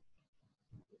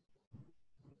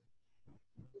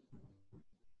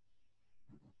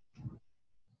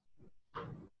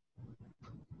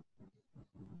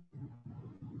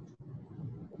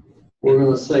 We're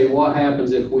going to say what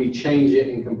happens if we change it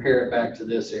and compare it back to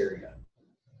this area.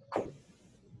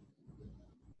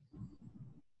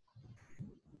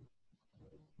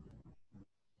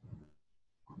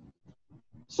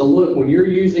 So look, when you're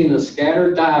using the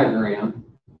scatter diagram,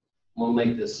 I'm going to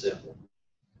make this simple.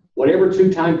 Whatever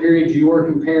two time periods you are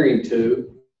comparing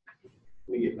to,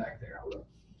 let me get back there. Hold up.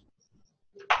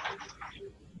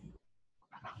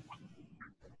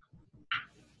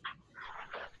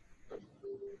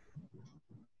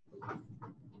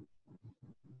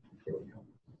 Here we go.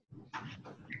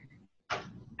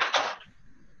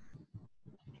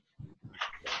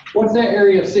 What's that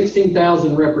area of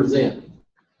 16,000 represent?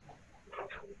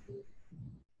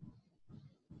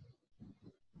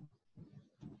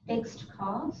 Fixed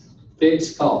cost?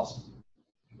 Fixed cost.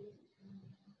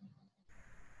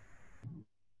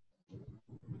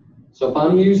 So if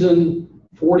I'm using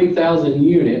 40,000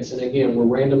 units, and again, we're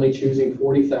randomly choosing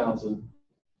 40,000,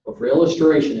 but for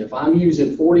illustration, if I'm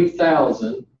using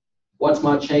 40,000, what's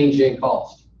my change in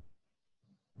cost?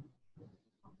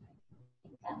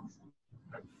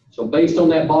 So based on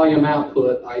that volume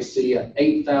output, I see an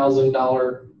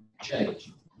 $8,000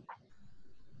 change.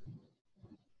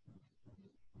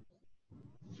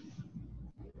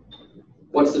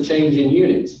 What's the change in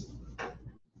units?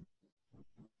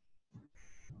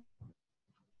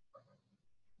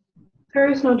 There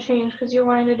is no change because you're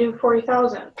wanting to do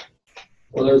 40,000.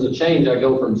 Well, there's a change. I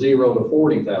go from 0 to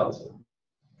 40,000.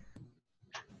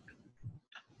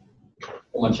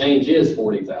 Well, my change is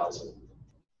 40,000.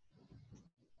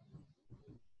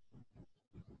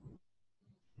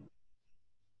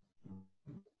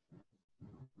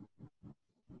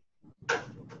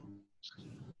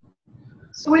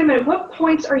 So wait a minute, what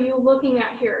points are you looking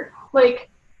at here? Like,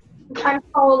 Kind of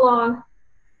follow along.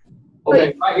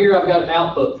 Okay, right here I've got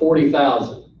output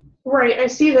 40,000. Right, I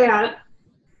see that.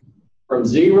 From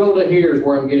 0 to here is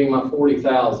where I'm getting my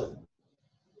 40,000.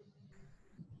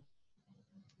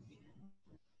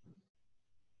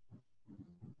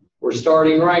 We're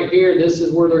starting right here. This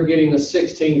is where they're getting the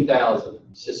 16,000.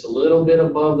 It's just a little bit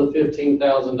above the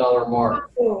 $15,000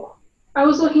 mark. Oh, I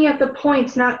was looking at the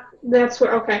points, not that's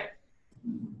where. Okay.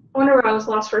 I wonder where I was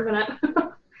lost for a minute.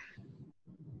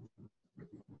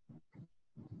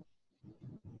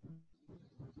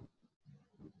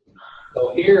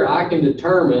 So here I can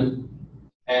determine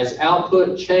as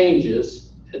output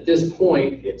changes, at this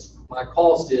point, my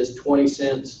cost is 20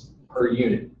 cents per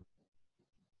unit.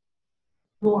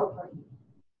 More per unit.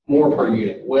 More per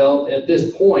unit. Well, at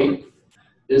this point,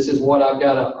 this is what I've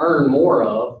got to earn more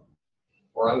of,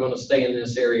 or I'm going to stay in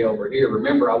this area over here.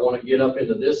 Remember, I want to get up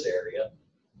into this area.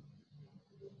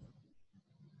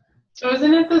 So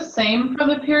isn't it the same for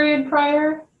the period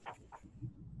prior?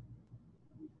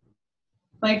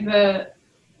 Like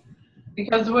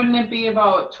because wouldn't it be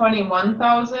about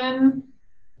 21,000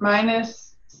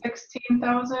 minus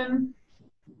 16,000?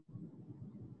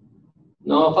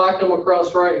 Now, if I come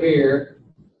across right here,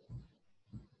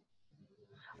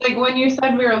 Like when you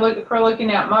said we were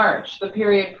looking at March, the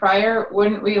period prior,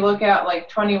 wouldn't we look at like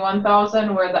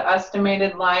 21,000 where the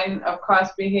estimated line of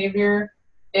cost behavior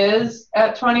is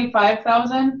at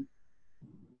 25,000?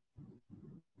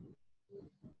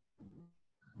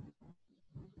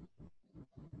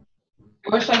 I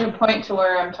wish I could point to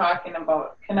where I'm talking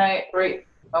about. Can I, right?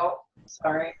 Oh,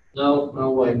 sorry.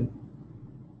 no, wait.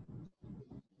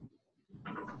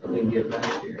 Let me get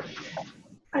back here.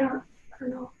 I don't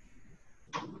know.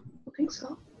 I don't think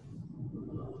so.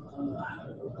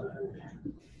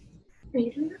 Are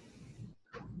you doing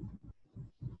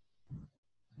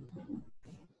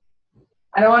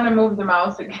I don't want to move the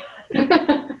mouse again.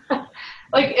 that?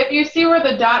 Like if you see where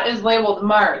the dot is labeled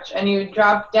March and you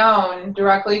drop down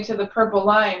directly to the purple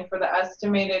line for the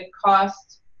estimated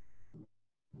cost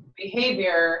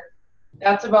behavior,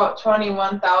 that's about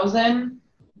 21,000.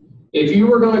 If you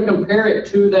were going to compare it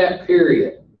to that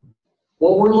period,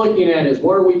 what we're looking at is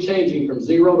what are we changing from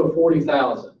 0 to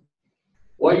 40,000?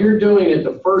 What you're doing at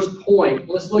the first point,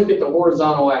 let's look at the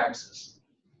horizontal axis.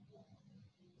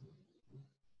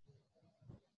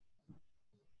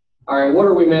 All right, what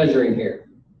are we measuring here?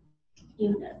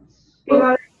 Units. The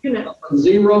amount of units. From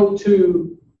 0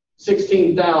 to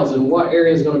 16,000, what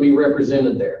area is going to be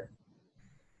represented there?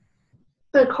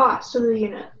 The cost of the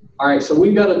unit. All right, so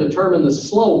we've got to determine the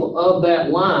slope of that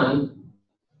line.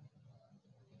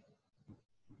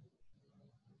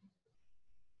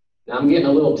 Now I'm getting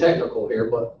a little technical here,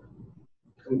 but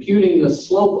computing the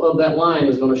slope of that line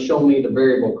is going to show me the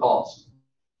variable cost.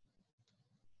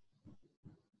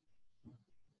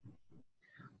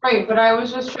 Right, but I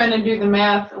was just trying to do the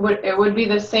math. It would be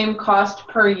the same cost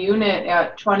per unit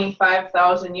at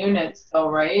 25,000 units though,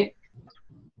 right?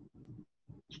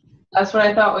 That's what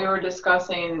I thought we were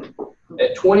discussing.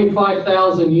 At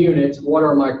 25,000 units, what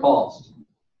are my costs?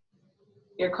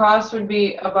 Your cost would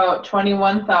be about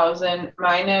 21,000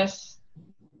 minus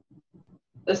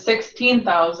the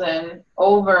 16,000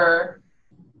 over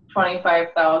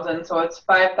 25,000. So it's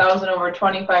 5,000 over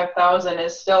 25,000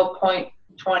 is still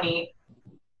 0.20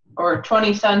 or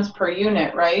 20 cents per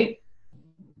unit, right?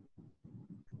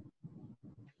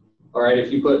 All right,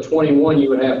 if you put 21, you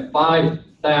would have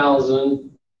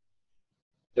 5,000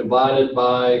 divided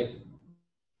by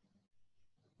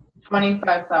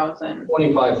 25,000.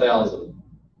 25,000.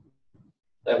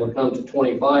 That would come to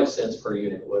 25 cents per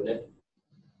unit, wouldn't it?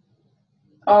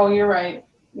 Oh, you're right.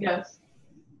 Yes.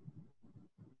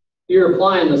 You're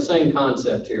applying the same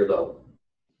concept here, though.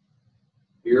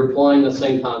 You're applying the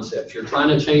same concept. You're trying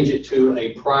to change it to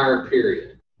a prior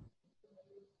period.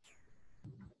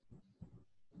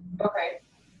 Okay.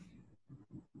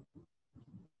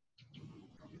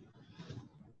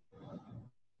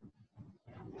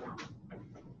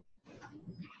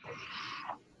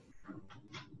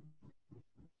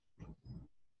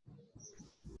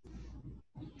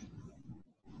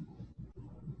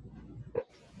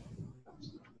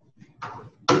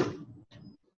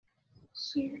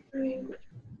 So you're doing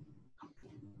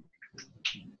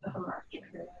The March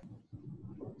period.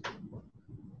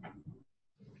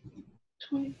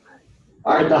 25.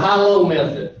 All right, the high-low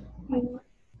method.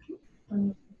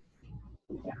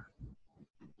 Yeah.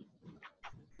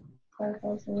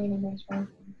 5,000 minus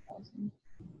 5,000.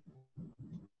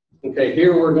 Okay,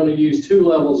 here we're going to use two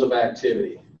levels of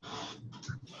activity.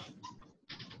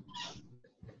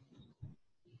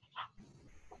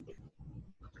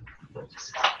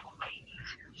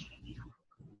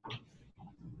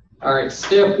 All right,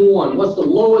 step one, what's the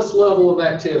lowest level of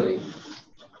activity?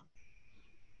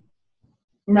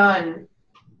 None.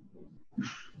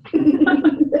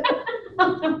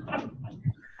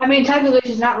 I mean, technically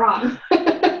she's not wrong.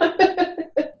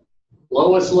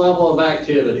 Lowest level of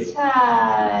activity.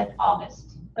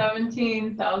 August.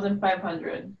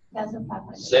 17,500.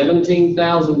 1,500.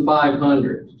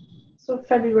 17,500. So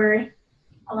February.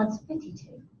 Oh, that's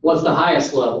 52. What's the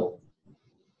highest level?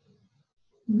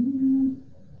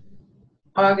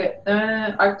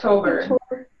 October.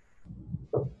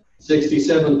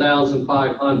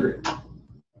 67,500.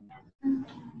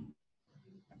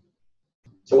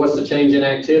 So what's the change in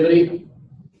activity?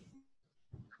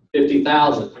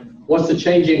 50,000. What's the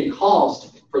change in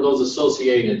cost for those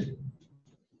associated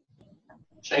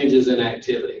changes in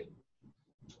activity?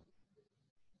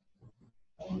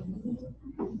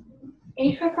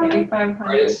 8,500. All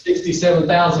right, at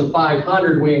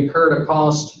 67,500, we incurred a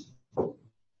cost of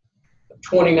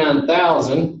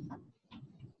 29,000.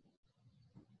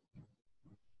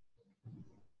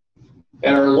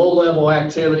 At our low-level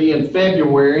activity in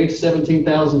February,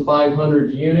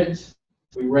 17,500 units,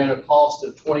 we ran a cost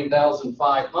of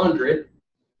 20,500.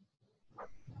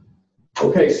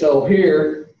 Okay, so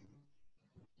here,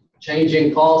 change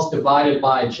in cost divided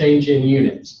by change in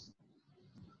units.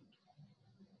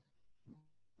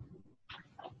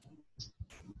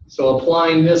 So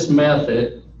applying this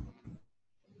method,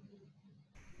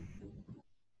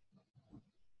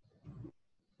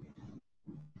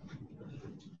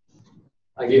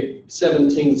 I get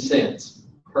 17 cents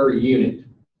per unit.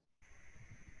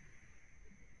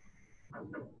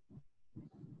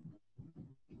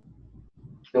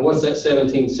 And what's that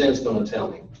 17 cents going to tell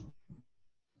me?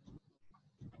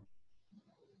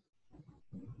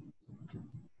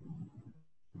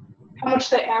 How much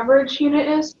the average unit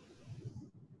is?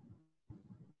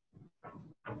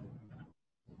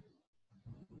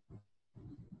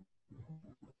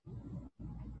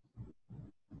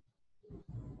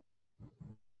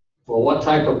 Well, what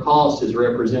type of cost is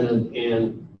represented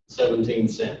in 17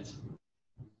 cents?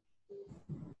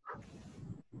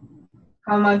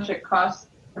 How much it costs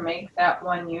to make that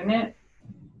one unit?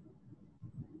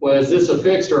 Well, is this a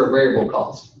fixed or a variable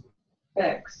cost?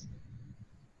 Fixed.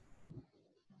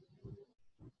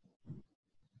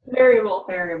 Variable.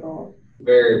 Variable.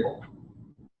 Variable.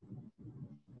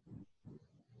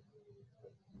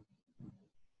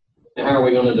 And how are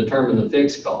we going to determine the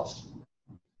fixed cost?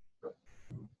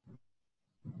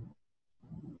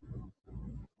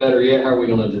 Better yet, how are we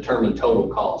going to determine total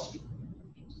cost?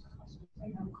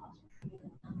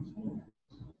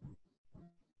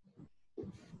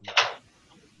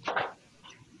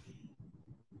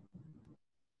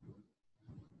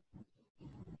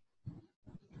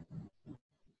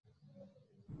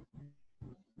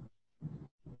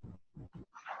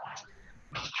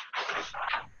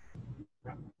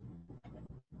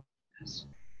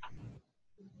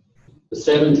 The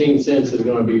 17 cents is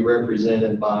going to be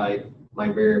represented by my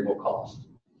variable cost.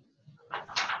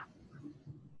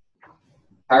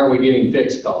 How are we getting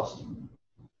fixed cost?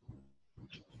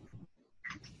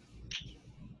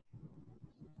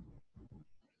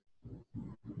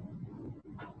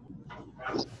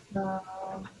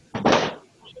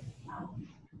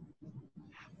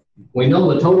 We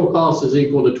know the total cost is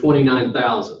equal to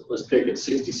 29,000. Let's pick it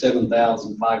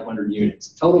 67,500 units.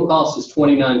 Total cost is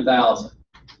 29,000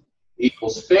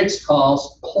 equals fixed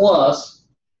cost plus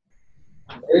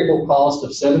variable cost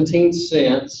of 17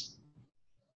 cents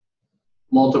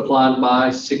multiplied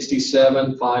by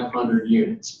 67,500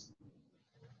 units.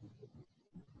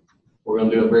 We're going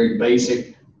to do a very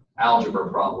basic algebra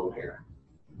problem here.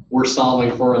 We're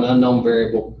solving for an unknown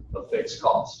variable of fixed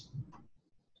cost.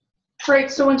 Right,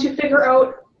 so once you figure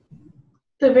out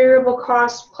the variable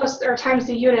cost plus or times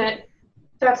the unit,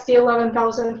 that's the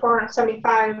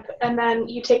 11,475, and then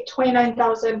you take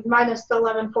 29,000 minus the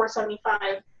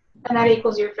 11,475, and that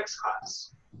equals your fixed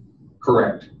costs.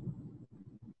 Correct.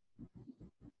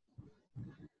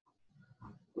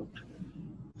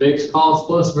 Fixed cost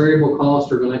plus variable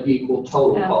cost are going to equal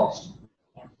total cost.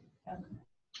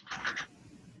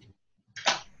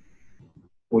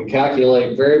 We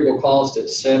calculate variable cost at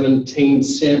 17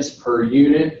 cents per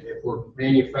unit. If we're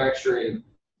manufacturing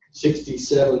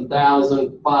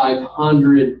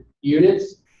 67,500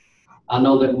 units, I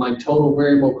know that my total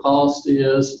variable cost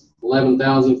is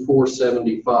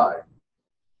 11,475.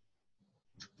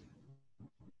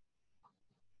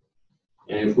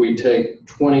 And if we take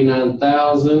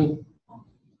 29,000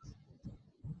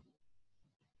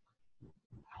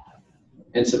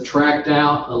 and subtract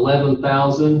out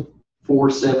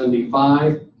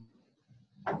 11,475,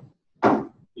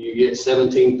 you you get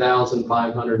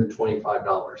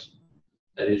 $17,525.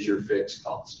 That is your fixed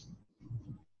cost.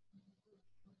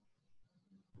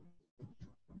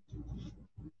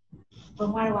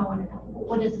 But why do I want to know?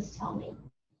 What does this tell me?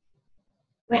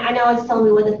 I mean, I know it's telling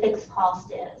me what the fixed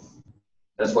cost is.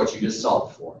 That's what you just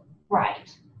solved for. Right.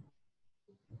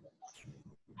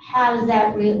 How does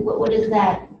that, what is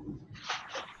that?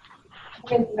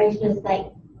 What information is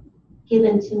that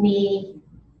given to me?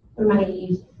 What am I going to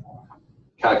use it for?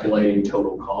 Calculating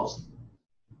total cost.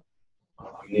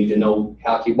 You need to know,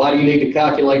 why do you need to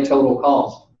calculate total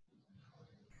cost?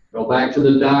 Go back to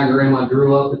the diagram I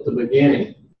drew up at the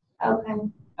beginning. Okay,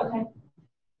 okay.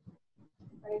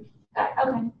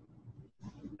 Okay.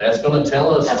 That's going to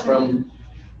tell us from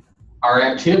our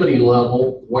activity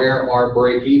level where our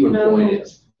break-even point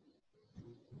is.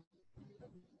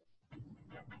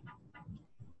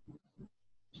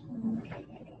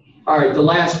 All right, the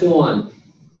last one,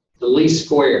 the least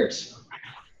squares.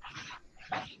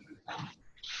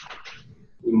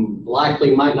 You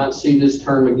likely might not see this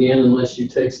term again unless you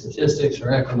take statistics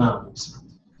or economics.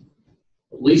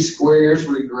 Least squares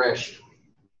regression.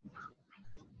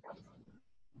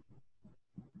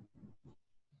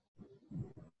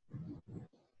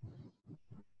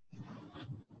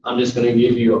 I'm just going to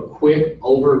give you a quick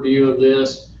overview of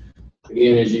this.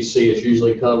 Again, as you see, it's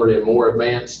usually covered in more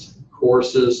advanced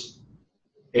courses.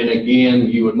 And again,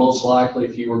 you would most likely,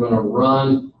 if you were going to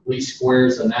run least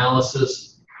squares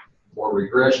analysis or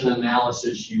regression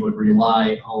analysis, you would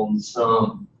rely on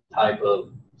some type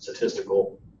of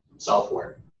statistical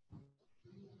software.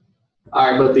 All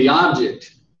right, but the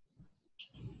object,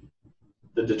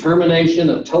 the determination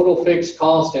of total fixed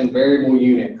cost and variable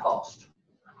unit cost.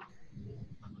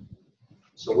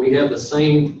 So we have the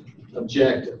same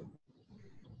objective.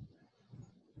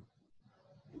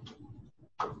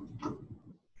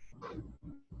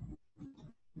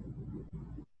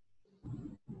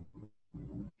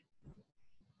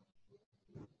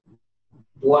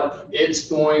 What it's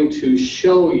going to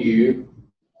show you,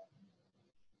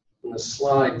 and the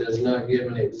slide does not give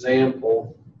an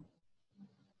example.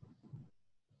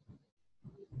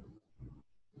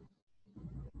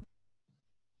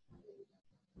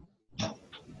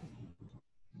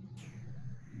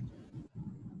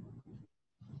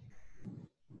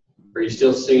 Are you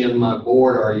still seeing my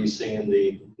board, or are you seeing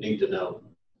the need to know?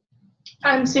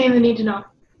 I'm seeing the need to know.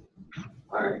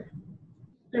 All right.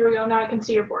 There we go. Now I can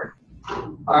see your board.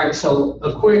 All right, so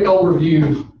a quick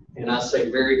overview, and I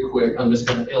say very quick, I'm just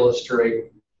going to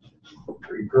illustrate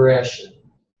regression.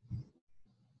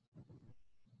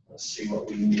 Let's see what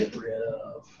we can get rid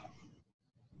of.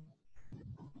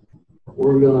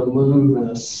 We're going to move and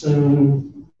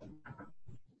assume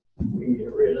we can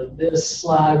get rid of this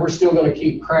slide. We're still going to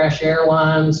keep Crash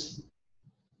Airlines,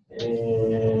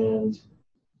 and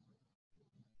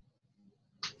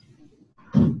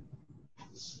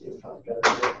see if I've got a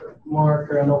different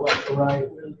marker. I don't like to write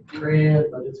with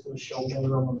red, but it's going to show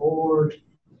better on the board.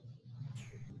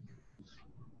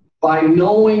 By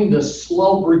knowing the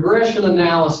slope, regression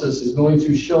analysis is going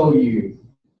to show you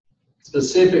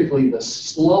specifically the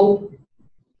slope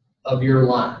of your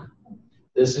line.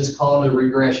 This is called a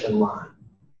regression line.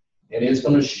 And it's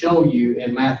going to show you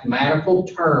in mathematical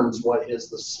terms what is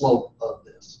the slope of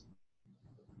this.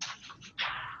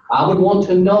 I would want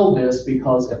to know this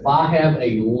because if I have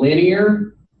a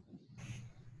linear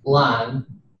line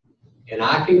and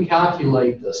I can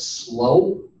calculate the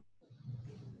slope,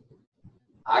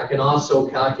 I can also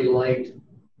calculate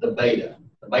the beta.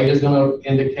 The beta is going to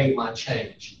indicate my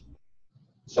change.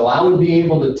 So I would be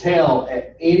able to tell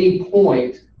at any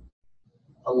point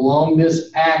along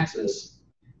this axis,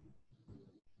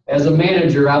 as a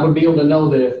manager, I would be able to know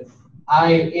that if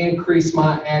I increase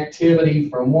my activity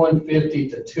from 150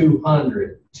 to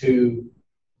 200 to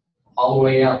all the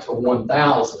way out to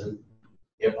 1,000,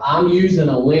 if I'm using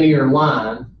a linear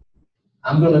line,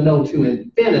 I'm going to know to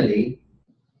infinity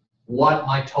what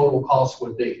my total cost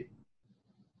would be.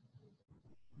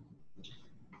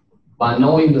 By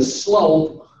knowing the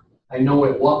slope, I know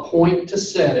at what point to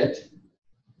set it,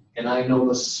 and I know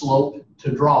the slope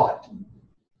to draw it.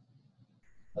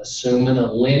 Assuming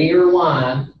a linear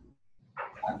line,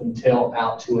 I can tell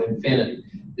out to infinity.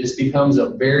 This becomes a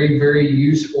very, very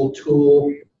useful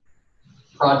tool,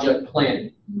 project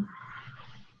planning,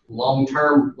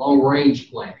 long-term,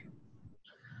 long-range planning.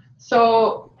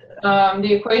 So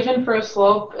the equation for a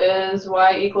slope is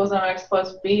y equals mx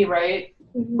plus b, right?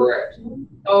 Correct.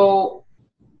 So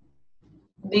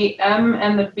the m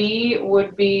and the b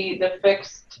would be the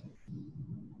fixed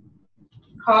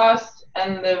cost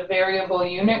and the variable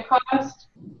unit cost.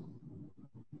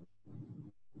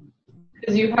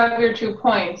 Because you have your 2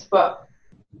 points, but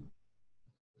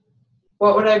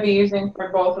what would I be using for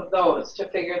both of those to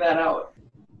figure that out?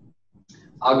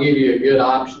 I'll give you a good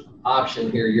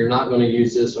option here. You're not going to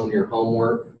use this on your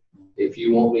homework. If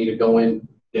you want me to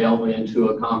delve into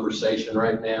a conversation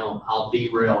right now, I'll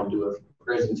derail and do a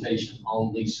presentation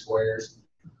on these squares,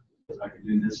 because I could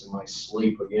do this in my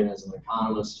sleep again as an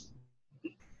economist.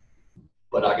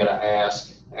 But I got to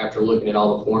ask, after looking at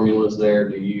all the formulas there,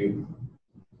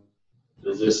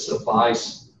 does this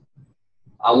suffice?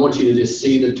 I want you to just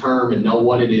see the term and know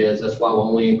what it is. That's why we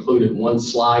only included one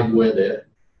slide with it.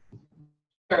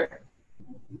 Sure.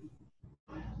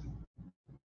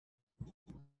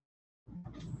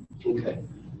 Okay.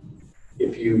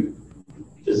 If you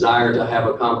desire to have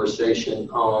a conversation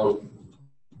on,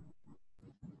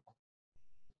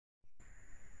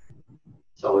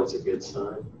 it's always a good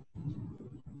sign.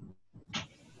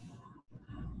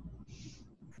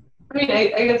 I mean, I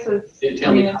guess it's good.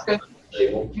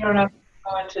 Stable. You don't have to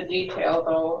go into detail,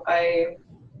 though. I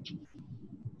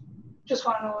Just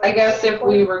want to know. I guess if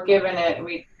we were given it,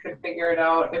 we could figure it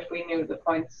out. If we knew the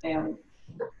points and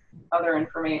other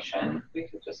information, we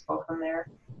could just go from there.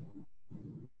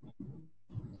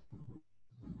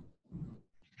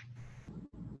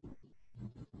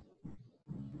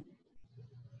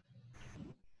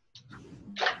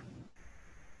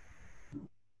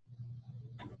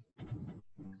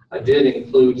 I did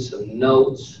include some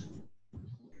notes.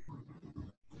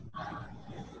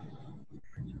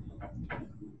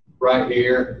 Right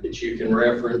here that you can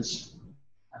reference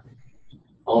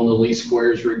on the least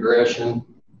squares regression.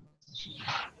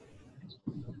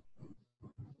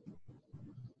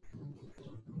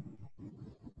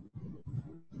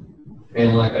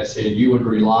 And like I said, you would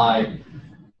rely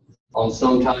on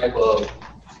some type of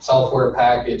software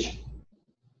package,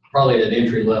 probably at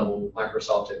entry level,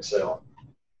 Microsoft Excel.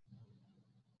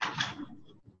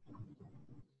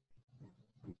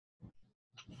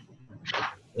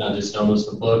 And I just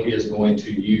noticed the book is going to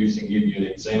use and give you an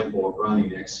example of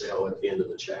running Excel at the end of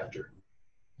the chapter.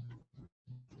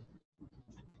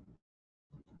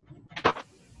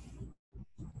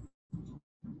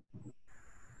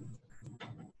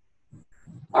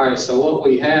 All right, so what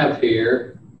we have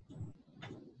here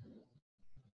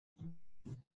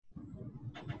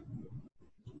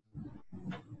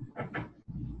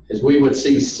is we would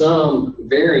see some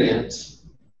variance.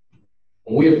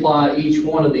 When we apply each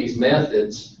one of these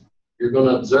methods, you're going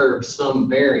to observe some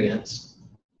variance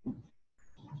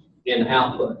in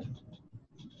output.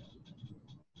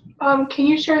 Can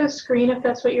you share the screen if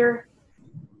that's what you're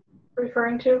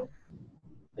referring to?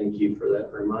 Thank you for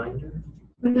that reminder.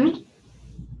 Mm-hmm.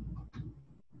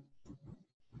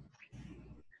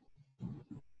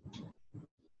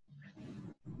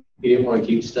 You didn't want to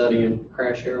keep studying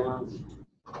crash airlines?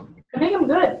 I think I'm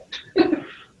good.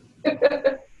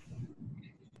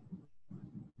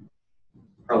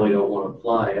 Probably don't want to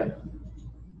fly it.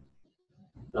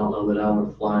 Don't know that I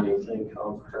would fly anything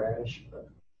called crash, but.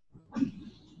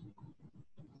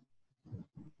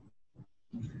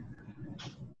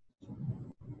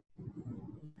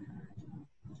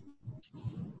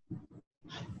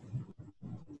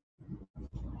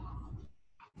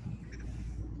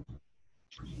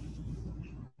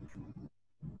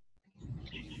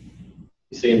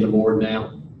 You seeing the board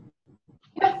now?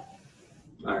 Yeah.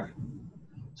 All right.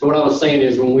 So what I was saying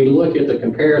is when we look at the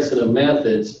comparison of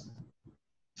methods,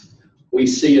 we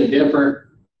see a different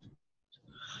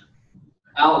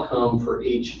outcome for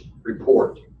each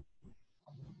report.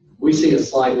 We see a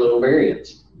slight little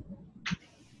variance.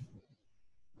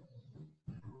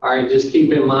 All right, just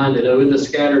keep in mind that with the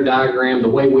scatter diagram, the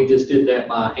way we just did that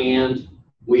by hand,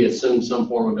 we assumed some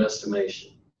form of estimation.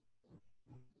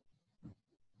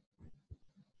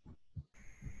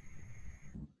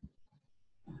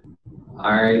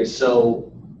 All right,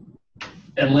 so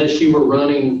unless you were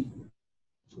running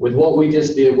with what we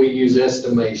just did, we use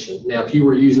estimation. Now, if you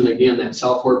were using, again, that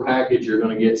software package, you're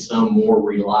going to get some more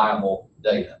reliable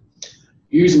data.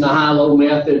 Using the high-low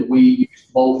method, we use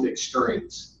both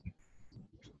extremes,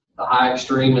 the high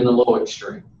extreme and the low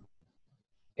extreme.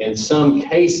 In some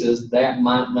cases, that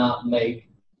might not make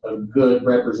a good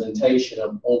representation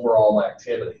of overall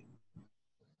activity.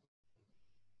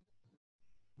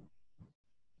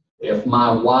 If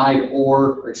my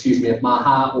if my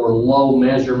high or low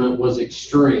measurement was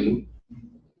extreme,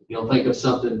 think of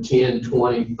something 10,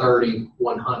 20, 30,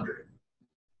 100.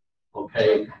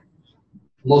 Okay.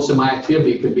 Most of my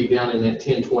activity could be down in that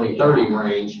 10, 20, 30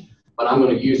 range, but I'm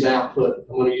going to use output.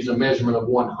 I'm going to use a measurement of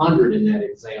 100 in that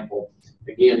example.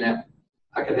 Again, that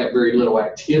I could have very little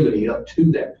activity up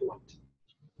to that point.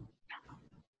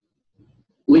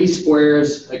 Least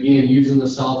squares, again, using the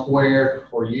software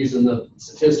or using the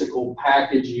statistical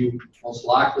package you most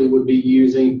likely would be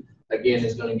using, again,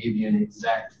 is going to give you an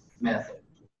exact method.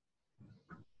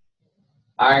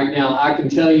 All right, now I can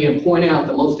tell you and point out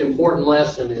the most important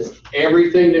lesson is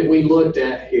everything that we looked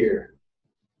at here,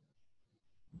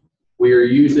 we are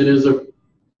using as a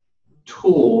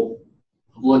tool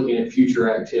of looking at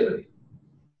future activity.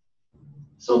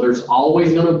 So there's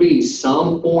always going to be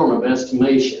some form of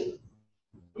estimation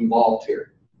involved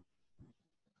here.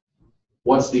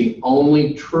 What's the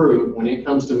only true, when it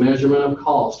comes to measurement of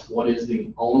cost, what is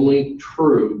the only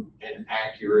true and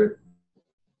accurate?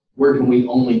 Where can we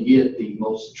only get the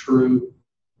most true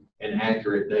and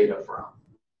accurate data from?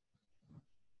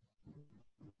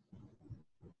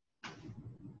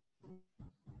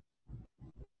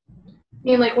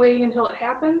 You mean like waiting until it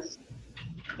happens?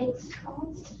 It's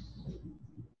from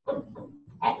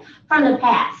the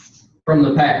past. From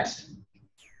the past.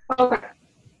 Okay.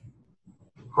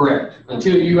 Correct.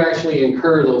 Until you actually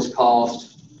incur those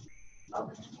costs,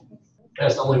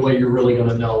 that's the only way you're really going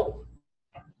to know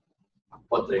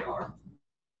what they are.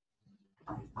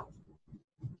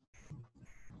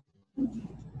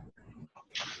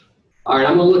 All right,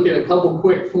 I'm going to look at a couple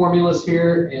quick formulas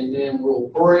here, and then we'll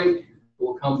break.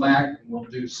 We'll come back and we'll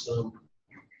do some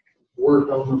work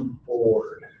on the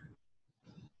board.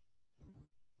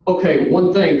 Okay,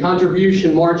 one thing,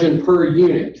 contribution margin per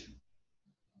unit.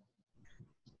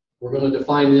 We're going to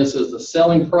define this as the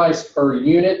selling price per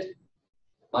unit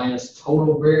minus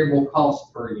total variable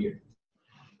cost per unit.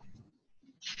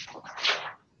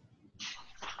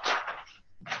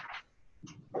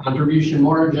 Contribution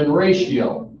margin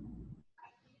ratio.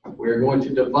 We're going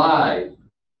to divide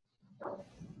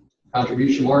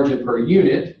contribution margin per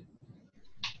unit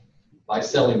by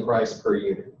selling price per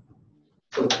unit.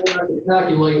 So before I can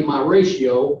calculate my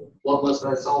ratio, what must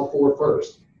I solve for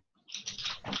first?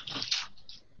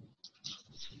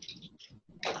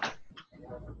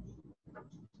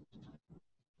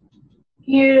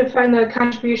 You define the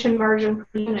contribution margin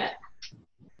per unit.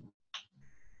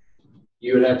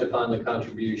 You would have to find the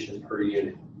contribution per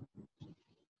unit.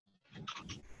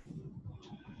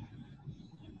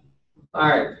 All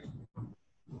right.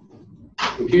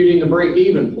 Computing the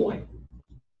break-even point.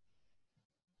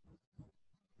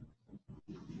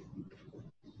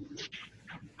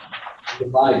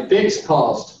 Divide fixed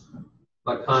cost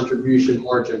by contribution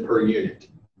margin per unit.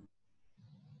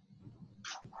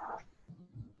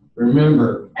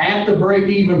 Remember, at the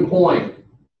break-even point,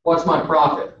 what's my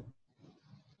profit?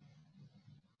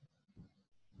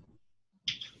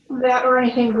 That or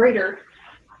anything greater.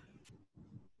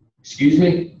 Excuse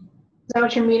me? Is that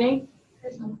what you're meaning?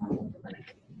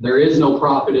 There is no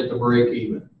profit at the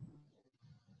break-even.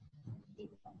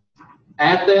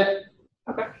 At that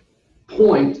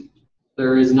point,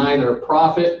 there is neither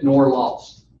profit nor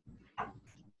loss.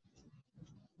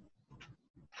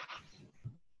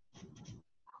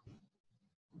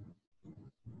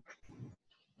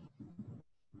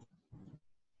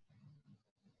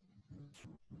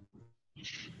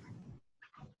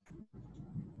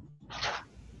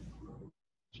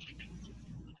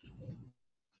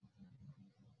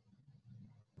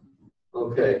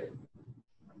 Okay.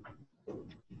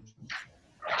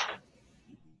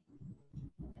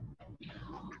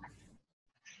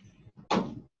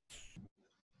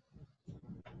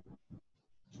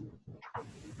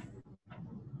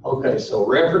 Okay, so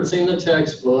referencing the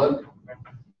textbook,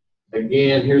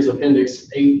 again, here's Appendix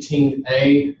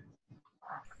 18A.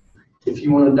 If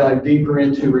you want to dive deeper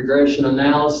into regression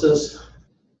analysis,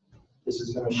 this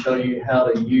is going to show you how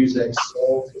to use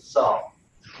Excel to solve.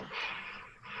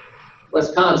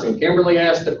 Wisconsin, Kimberly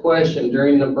asked a question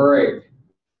during the break.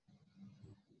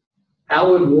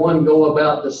 How would one go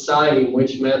about deciding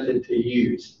which method to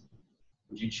use?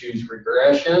 Would you choose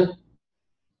regression?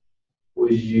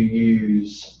 Would you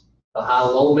use the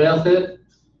high-low method?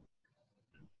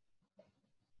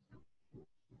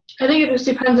 I think it just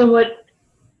depends on what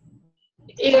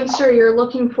answer you're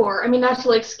looking for. I mean, not to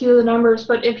like skew the numbers,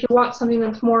 but if you want something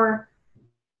that's more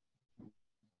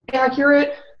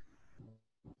accurate,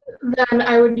 then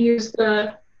I would use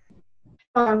the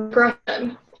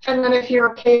regression. And then if you're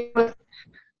okay with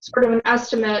sort of an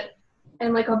estimate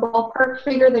and like a ballpark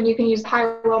figure, then you can use the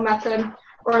high-low method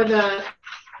or the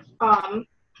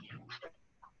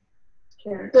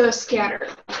scatter.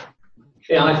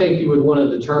 Yeah, I think you would want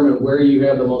to determine where you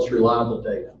have the most reliable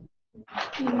data.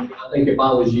 Mm-hmm. I think if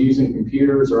I was using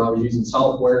computers or I was using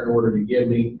software in order to give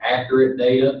me accurate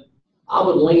data, I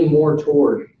would lean more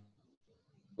toward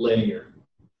linear.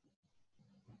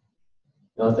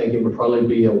 I think it would probably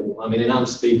be and I'm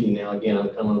speaking now, again, I'm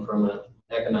coming from an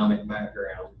economic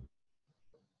background.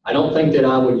 I don't think that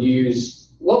I would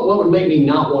use, what would make me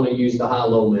not want to use the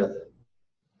high-low method?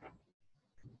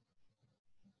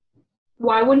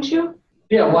 Why wouldn't you?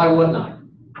 Yeah, why wouldn't I?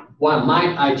 Why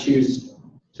might I choose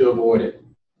to avoid it?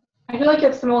 I feel like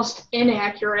it's the most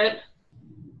inaccurate.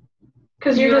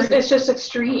 Because it's just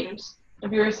extremes.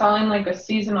 If you were selling like a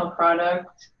seasonal product,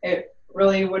 it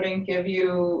really wouldn't give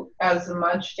you as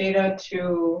much data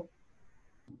to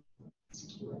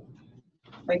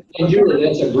like. And Julie,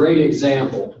 that's a great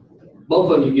example.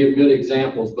 Both of you give good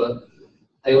examples, but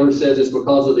Taylor says it's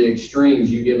because of the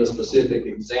extremes. You give a specific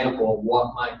example of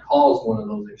what might cause one of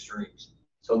those extremes.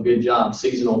 So good job.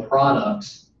 Seasonal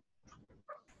products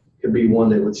could be one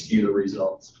that would skew the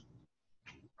results.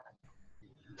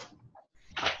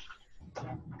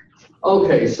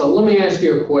 Okay, so let me ask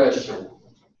you a question.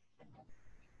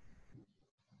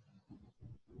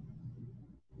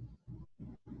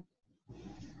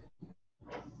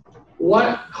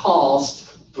 What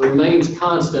cost remains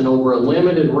constant over a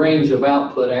limited range of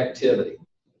output activity,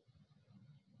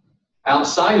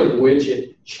 outside of which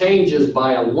it changes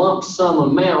by a lump sum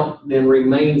amount, then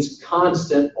remains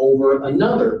constant over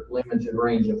another limited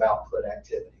range of output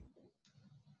activity?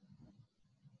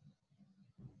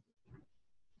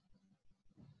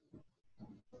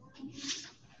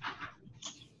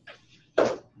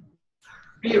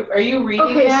 Are you reading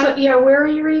Okay, that? so yeah, where are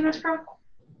you reading this from?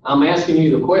 I'm asking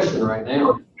you the question right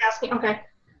now. Oh, asking, okay.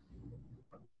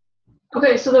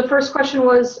 Okay, so the first question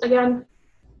was, again?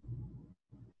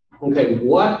 Okay,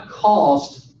 what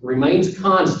cost remains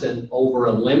constant over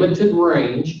a limited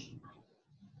range,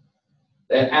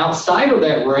 that outside of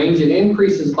that range it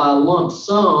increases by a lump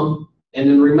sum and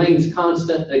then remains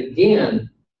constant again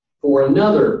for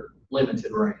another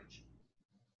limited range?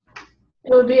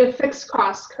 It would be a fixed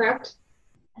cost, correct?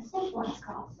 A stepwise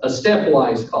cost. A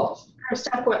stepwise cost. Or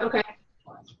stepwise, okay.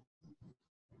 I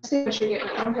see what you're getting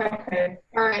at, okay.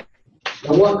 All right.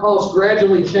 And what cost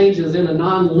gradually changes in a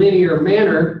nonlinear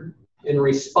manner in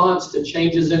response to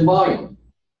changes in volume?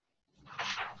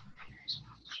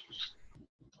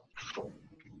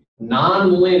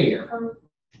 Nonlinear.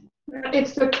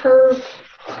 It's the curve.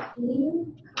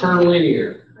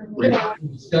 Curvilinear.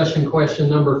 Discussion question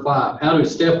number 5. How do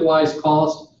stepwise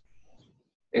cost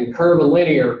and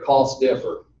curvilinear costs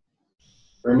differ?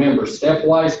 Remember,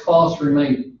 stepwise costs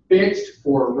remain fixed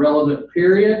for a relevant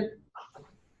period.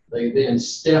 They then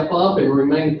step up and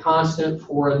remain constant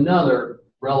for another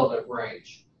relevant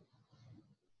range.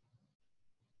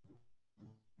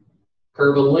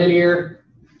 Curvilinear,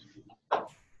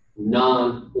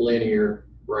 non-linear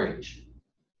range.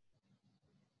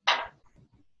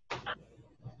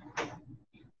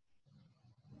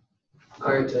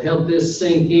 All right, to help this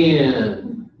sink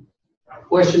in,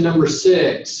 question number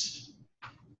 6.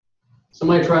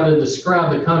 Somebody try to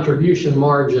describe the contribution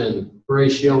margin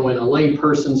ratio in a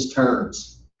layperson's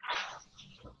terms.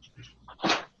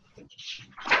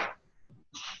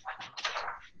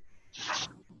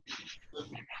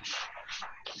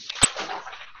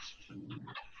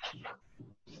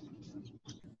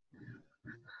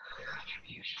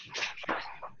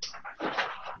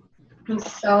 The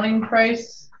selling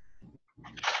price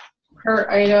per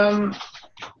item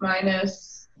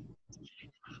minus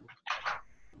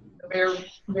the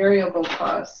variable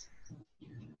cost.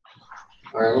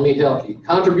 All right, let me help you.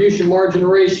 Contribution margin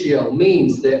ratio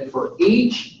means that for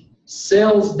each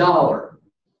sales dollar,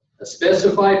 a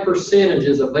specified percentage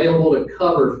is available to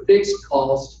cover fixed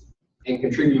costs and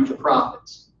contribute to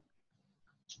profits.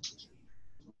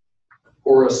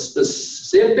 For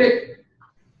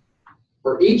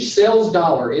each sales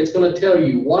dollar, it's going to tell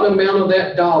you what amount of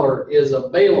that dollar is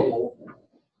available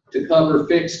to cover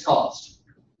fixed costs.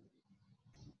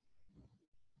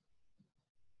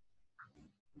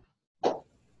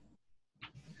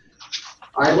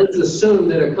 All right, let's assume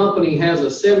that a company has a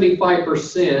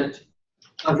 75%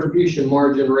 contribution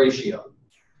margin ratio.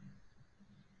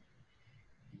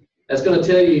 That's going to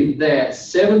tell you that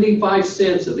 75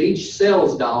 cents of each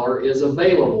sales dollar is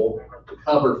available to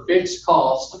cover fixed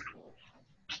costs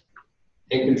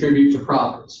and contribute to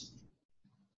profits.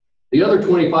 The other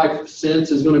 25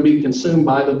 cents is going to be consumed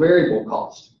by the variable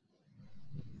cost.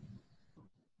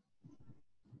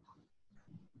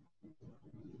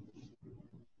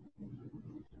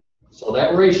 So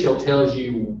that ratio tells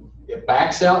you, it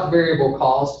backs out variable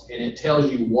cost and it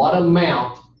tells you what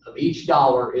amount of each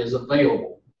dollar is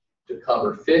available to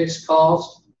cover fixed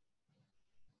cost.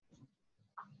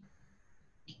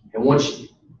 And once,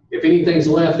 if anything's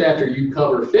left after you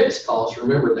cover fixed costs,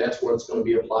 remember that's what's going to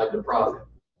be applied to profit.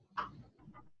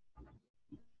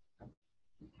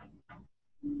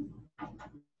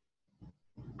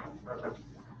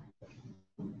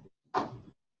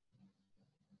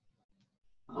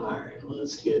 All right,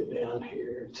 let's get down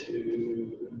here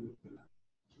to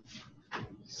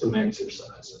some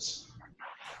exercises.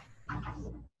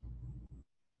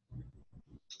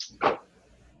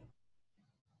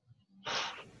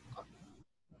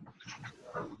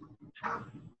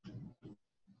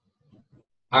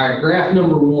 All right, graph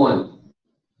number 1,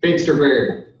 fixed or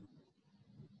variable?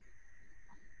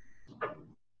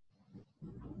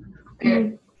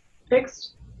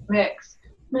 Fixed, Mixed.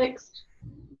 mixed,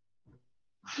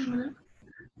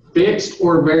 Fixed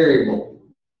or variable?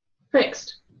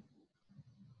 fixed.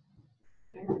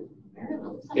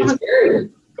 It's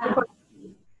variable.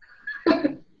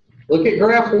 Look at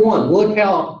graph 1. Look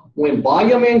how, when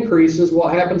volume increases,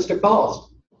 what happens to cost?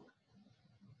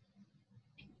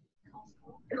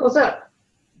 It goes up.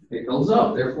 It goes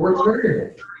up, therefore it's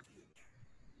variable.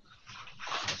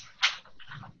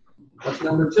 What's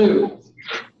number 2?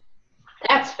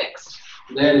 That's fixed.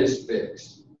 That is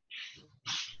fixed.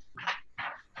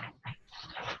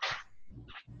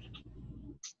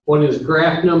 What is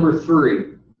graph number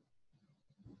 3?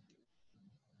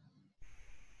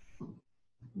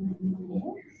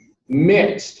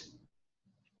 Mixed.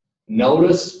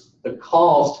 Notice the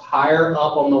cost higher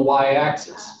up on the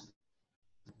y-axis.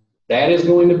 That is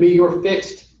going to be your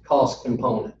fixed cost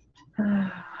component.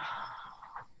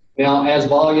 Now, as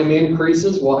volume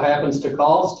increases, what happens to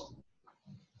cost?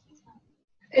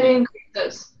 It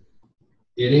increases.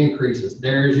 It increases.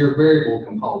 There's your variable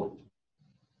component.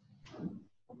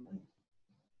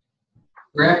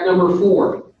 Graph number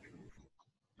 4.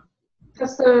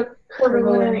 That's the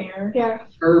curvilinear. Curvilinear. Yeah,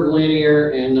 Curve linear,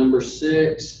 and number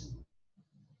 6,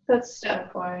 that's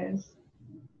Stepwise.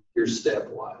 your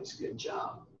stepwise. Good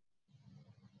job.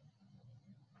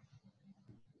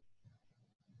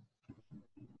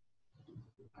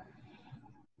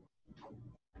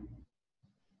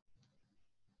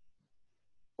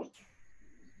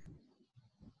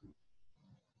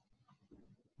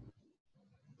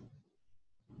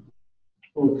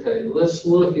 Okay, let's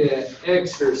look at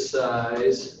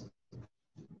exercise.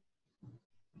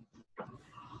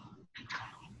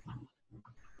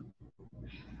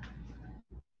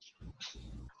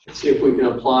 Let's see if we can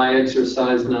apply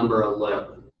exercise number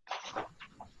 11.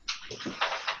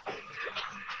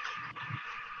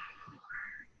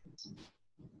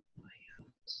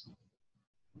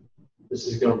 This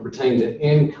is going to pertain to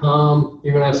income.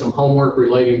 You're going to have some homework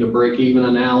relating to break-even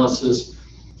analysis.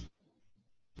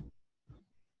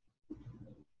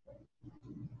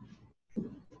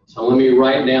 So let me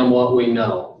write down what we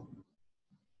know.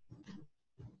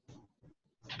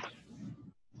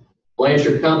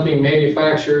 Blanchard Company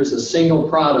manufactures a single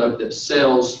product that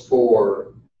sells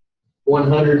for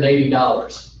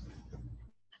 $180.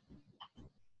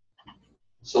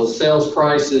 So sales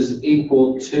price is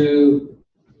equal to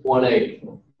 180.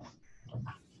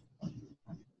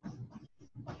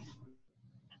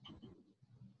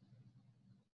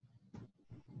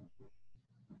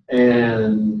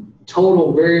 And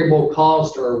total variable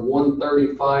costs are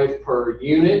 $135 per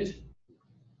unit.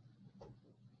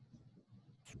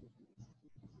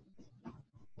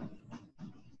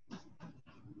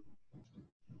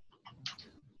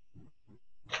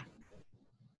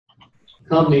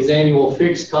 Company's annual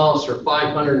fixed costs are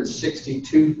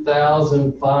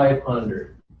 $562,500.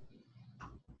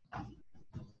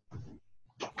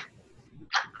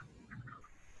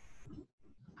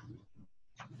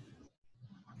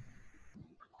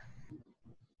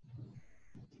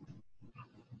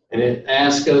 And it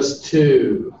asks us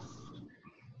to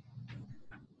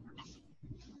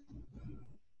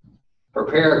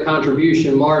prepare a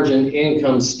contribution margin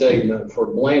income statement for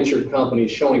Blanchard Company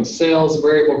showing sales,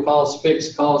 variable costs,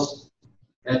 fixed costs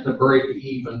at the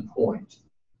break-even point.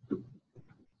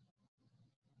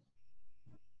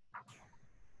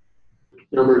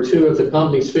 Number 2, if the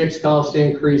company's fixed cost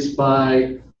increased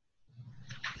by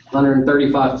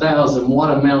 $135,000,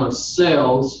 what amount of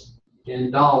sales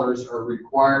in dollars are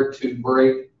required to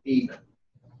break even?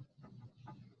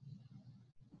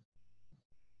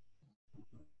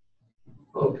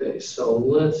 Okay, so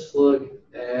let's look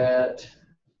at,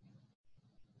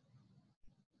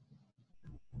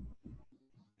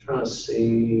 trying to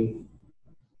see.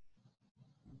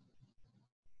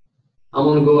 I'm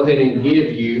going to go ahead and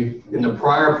give you, in the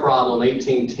prior problem,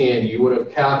 1810, you would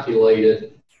have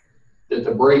calculated that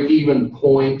the break-even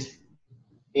point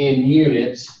in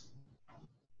units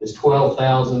is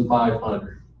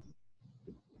 12,500.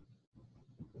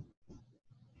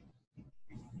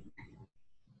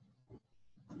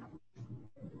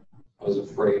 I was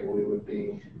afraid we would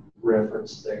be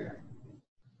referenced there.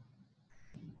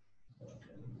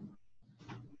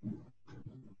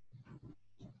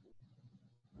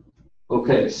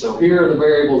 Okay, so here are the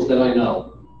variables that I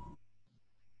know.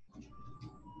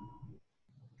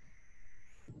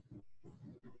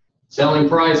 Selling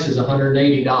price is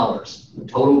 $180. The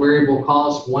total variable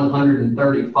cost,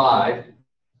 $135.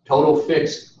 Total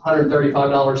fixed,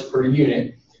 $135 per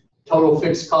unit. Total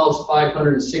fixed cost,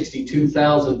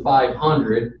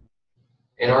 $562,500.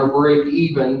 And our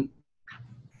break-even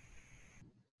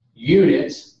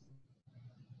units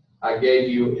I gave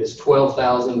you is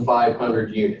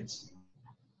 12,500 units.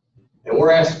 And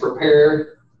we're asked to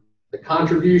prepare the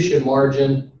contribution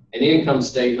margin and income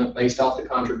statement based off the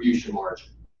contribution margin.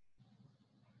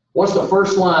 What's the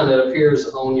first line that appears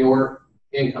on your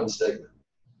income statement?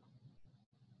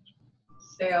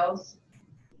 Sales.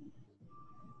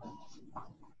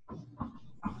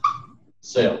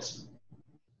 Sales.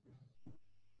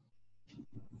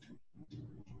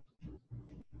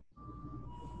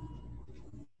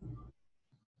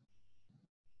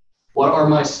 What are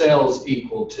my sales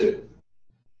equal to?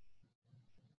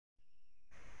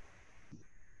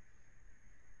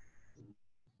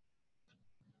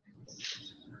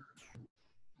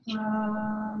 Is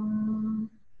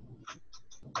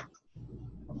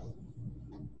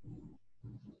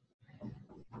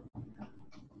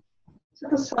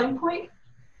that the selling point?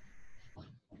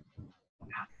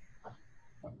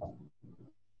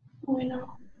 Oh, I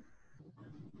know.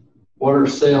 What are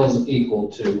sales equal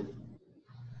to?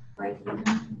 Right.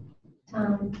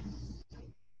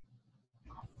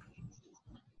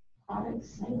 Product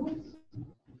sales.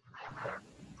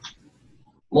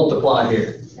 Multiply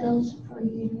here. Sales per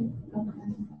unit.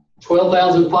 Okay.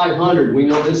 12,500. We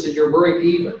know this is your break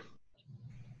even.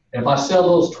 If I sell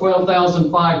those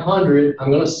 12,500, I'm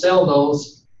going to sell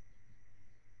those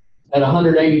at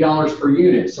 $180 per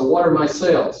unit. So what are my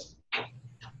sales?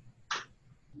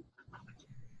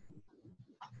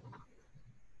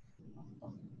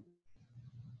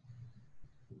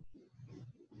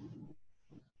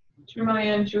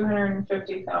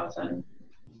 $2,250,000.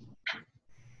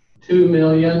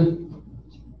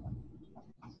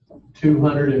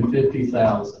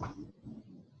 2,250,000.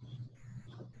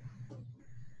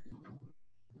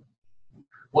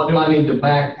 What do I need to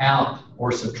back out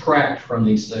or subtract from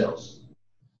these sales?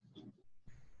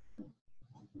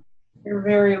 Your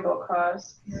variable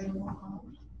cost.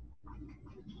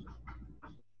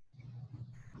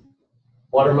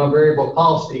 What are my variable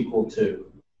costs equal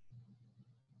to?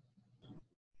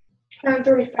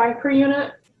 135 per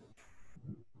unit.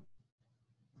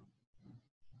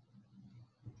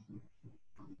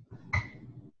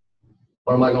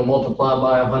 What am I going to multiply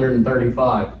by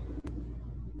 135?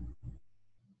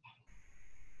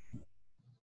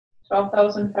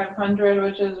 12,500,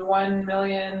 which is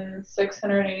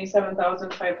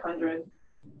 1,687,500.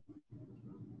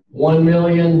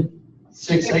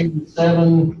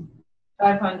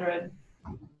 1,687,500.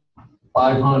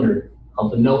 500. I'll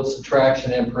denote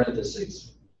subtraction in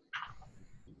parentheses.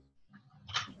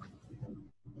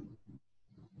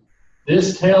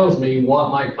 This tells me what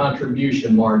my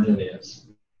contribution margin is.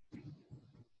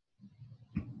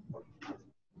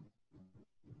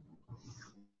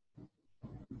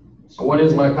 So what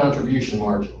is my contribution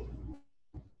margin?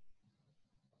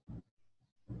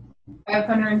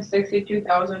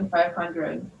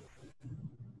 562,500.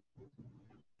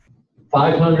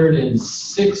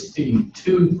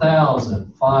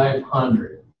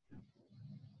 562,500.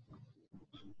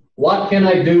 What can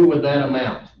I do with that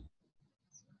amount?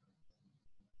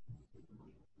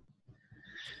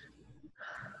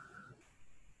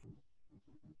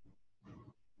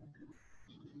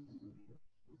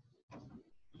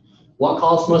 What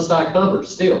cost must I cover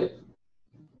still?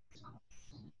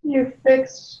 Your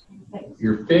fixed.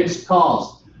 Your fixed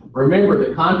cost. Remember,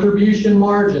 the contribution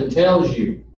margin tells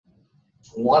you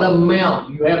what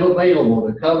amount you have available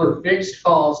to cover fixed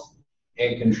cost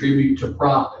and contribute to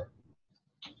profit.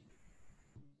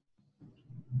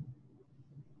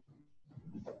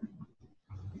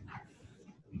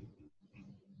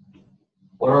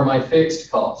 What are my fixed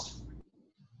costs?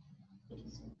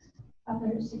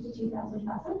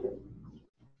 562,500.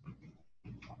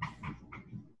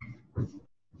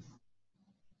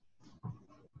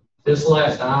 This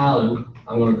last island,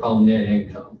 I'm going to call net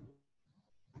income.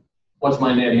 What's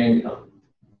my net income?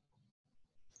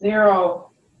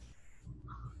 0.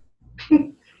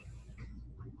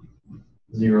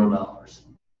 $0.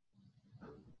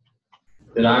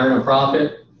 Did I earn a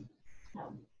profit?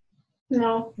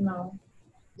 No. No.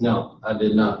 No, I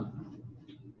did not.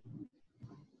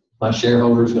 My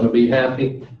shareholders going to be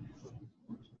happy?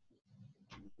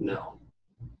 No.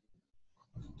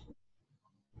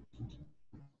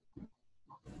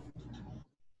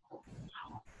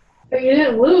 But you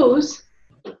didn't lose.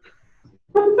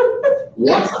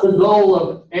 What's the goal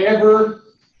of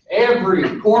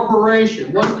every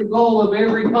corporation? What's the goal of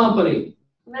every company?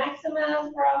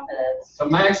 Maximize profits. To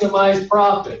maximize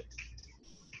profit.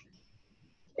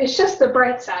 It's just the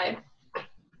bright side.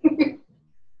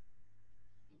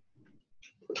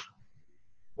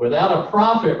 Without a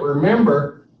profit,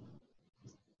 remember,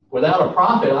 without a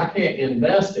profit, I can't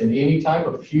invest in any type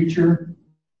of future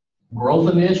growth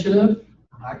initiative.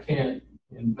 I can't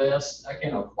invest, I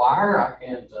can't acquire, I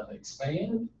can't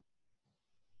expand.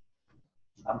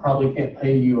 I probably can't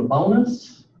pay you a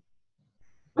bonus.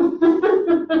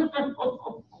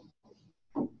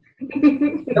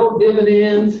 No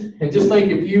dividends. And just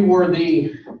think if you were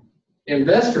the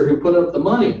investor who put up the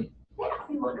money,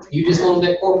 you just loaned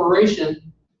that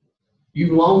corporation,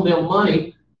 you loaned them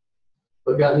money,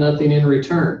 but got nothing in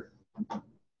return.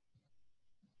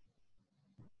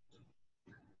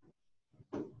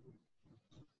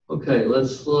 Okay,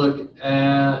 let's look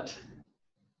at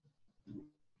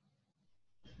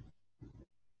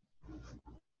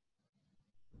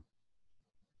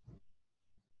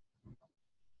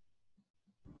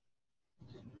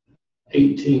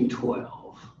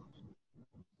 $18.12.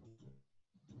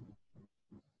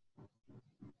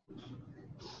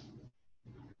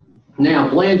 Now,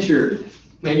 Blanchard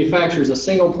manufactures a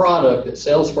single product that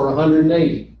sells for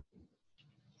 $180.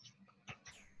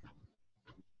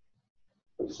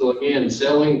 So again,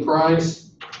 selling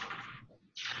price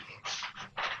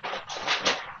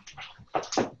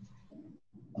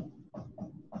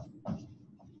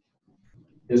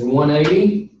is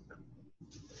 $180.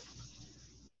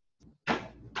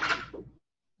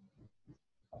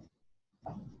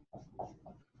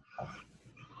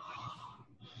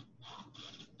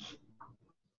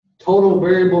 Total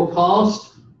variable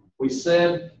cost, we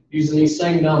said, using these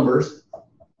same numbers,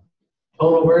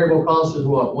 total variable cost is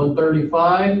what,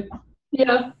 135?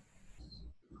 Yeah.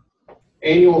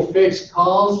 Annual fixed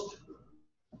cost,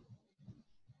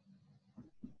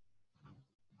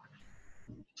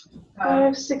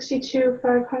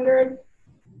 $562,500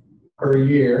 per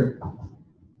year.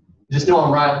 Just know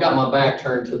I'm right, I've got my back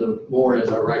turned to the board as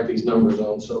I write these numbers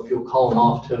on, so if you'll call them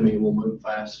off to me, we'll move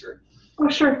faster. Oh,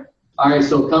 sure. All right,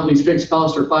 so company's fixed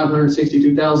costs are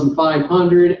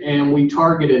 $562,500, and we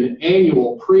target an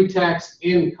annual pre-tax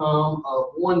income of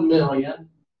 $1 million.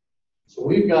 So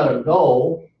we've got a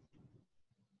goal.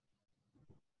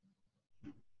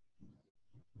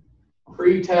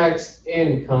 Pre-tax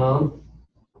income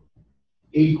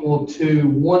equal to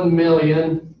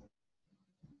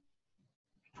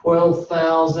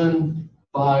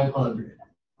 $1,012,500.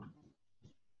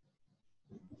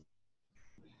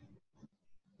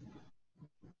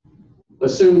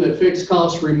 Assume that fixed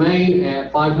costs remain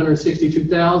at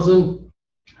 $562,000.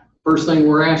 First thing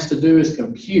we're asked to do is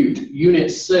compute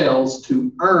unit sales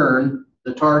to earn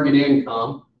the target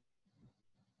income.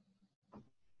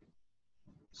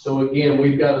 So again,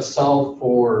 we've got to solve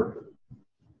for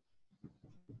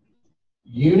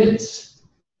units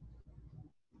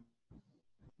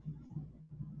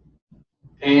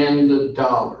and the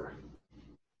dollar.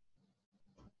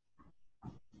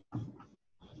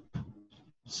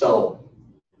 So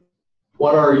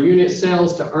what are our unit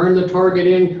sales to earn the target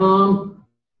income,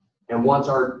 and what's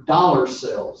our dollar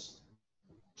sales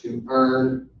to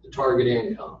earn the target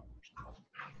income?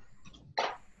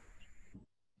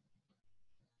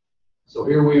 So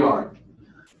here we are.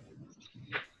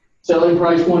 Selling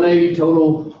price 180,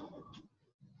 total.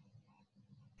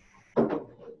 I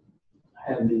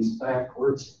have these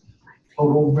backwards.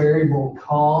 Total variable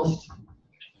cost,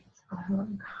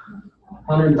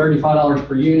 $135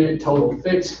 per unit. Total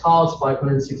fixed cost,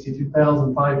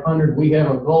 $562,500. We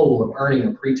have a goal of earning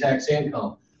a pre-tax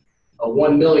income of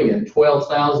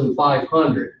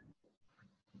 $1,012,500.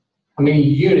 How many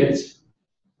units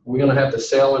are we going to have to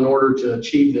sell in order to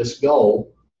achieve this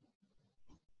goal?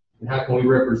 And how can we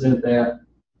represent that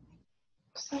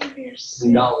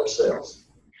in dollar sales?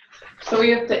 So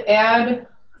we have to add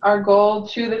our goal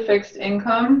to the fixed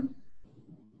income.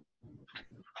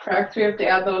 Correct, we have to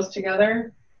add those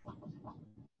together.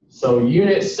 So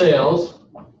unit sales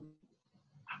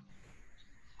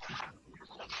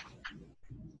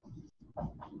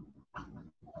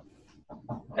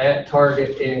at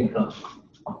target income.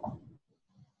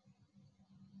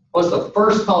 What's the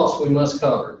first cost we must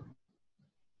cover?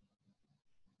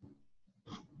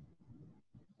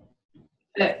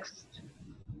 Fixed.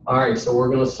 All right, so we're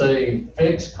going to say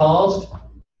fixed cost.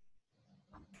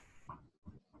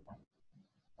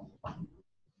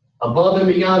 Above and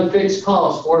beyond fixed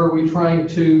costs, what are we trying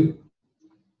to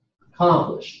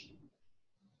accomplish?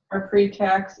 Our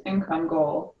pre-tax income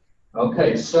goal.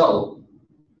 Okay, so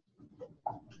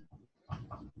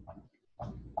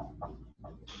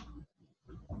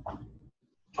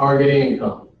target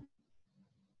income,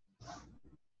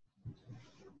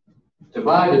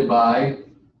 divided by,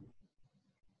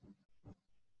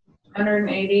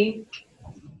 180.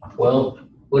 well,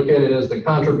 look at it as the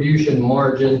contribution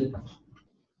margin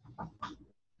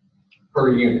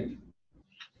per unit.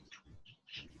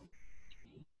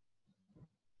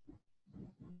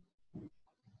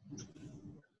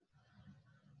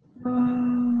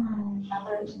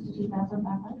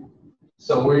 $162,500.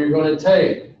 So where you're going to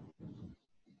take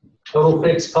total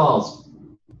fixed cost,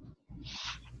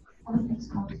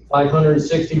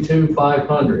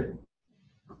 $562,500.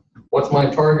 What's my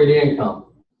target income?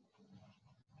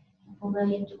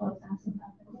 $1,012,500.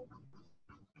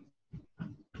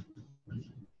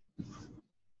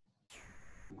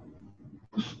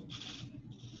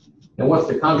 And what's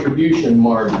the contribution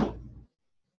margin?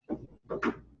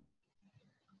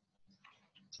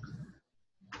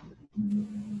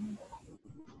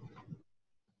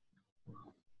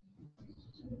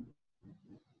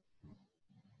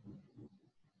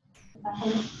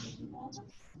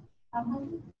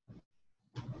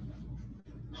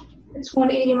 It's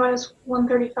 180 minus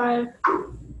 135.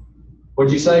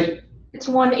 What'd you say? It's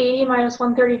 180 minus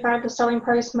 135, the selling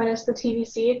price minus the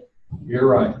TVC. You're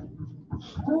right.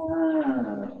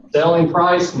 Oh. Selling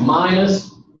price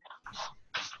minus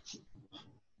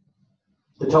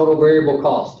the total variable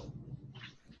cost.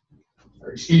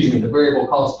 Or excuse me, the variable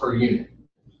cost per unit.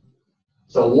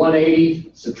 So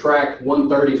 180 subtract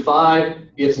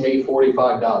 135 gives me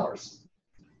 $45.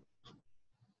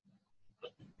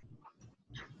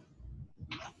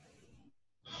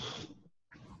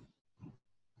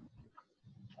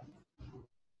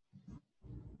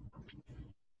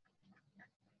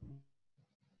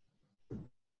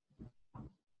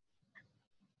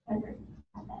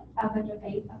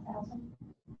 $585,000.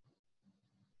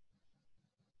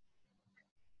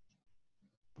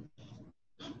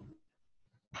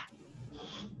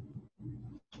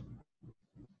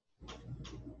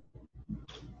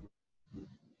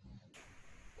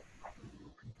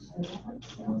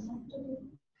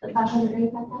 The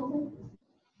 585,000.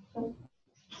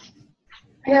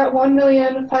 I got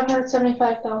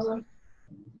 1,575,000.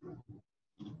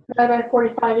 Divided by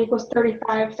 45 equals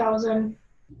 35,000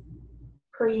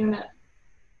 per unit.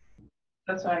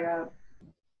 That's what I got.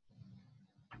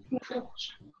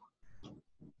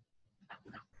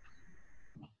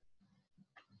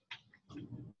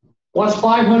 What's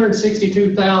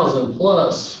 562,000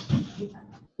 plus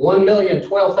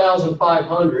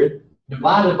 1,012,500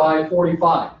 divided by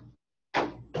 45?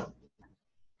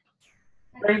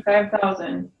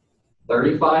 35,000.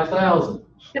 35,000.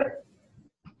 Yep.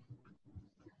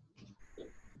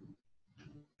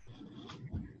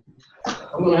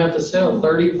 I'm going to have to sell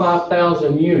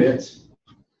 35,000 units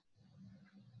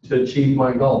to achieve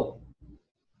my goal.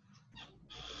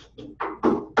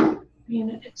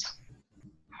 Units.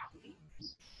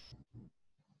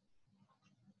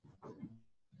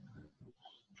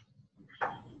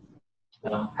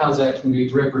 Now, how's that going to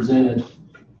be represented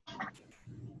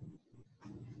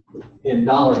in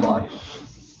dollar value?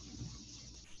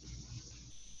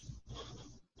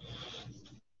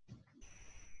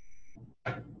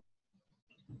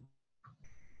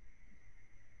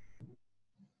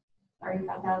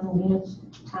 $35,000 units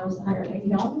times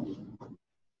 $180.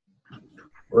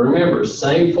 Remember,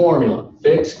 same formula,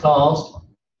 fixed cost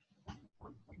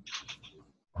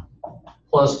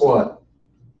plus what?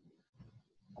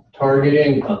 Target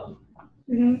income.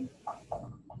 Mm-hmm.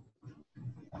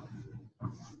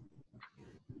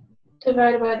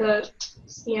 Divided by the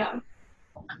CM.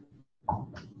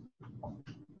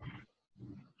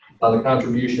 By the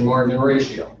contribution margin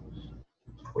ratio.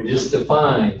 We just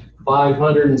defined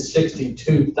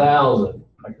 562,000.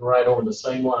 I can write over the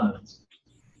same lines.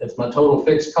 That's my total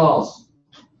fixed cost.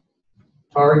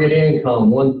 Target income,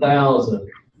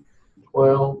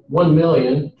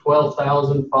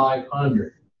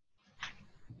 1,012,500.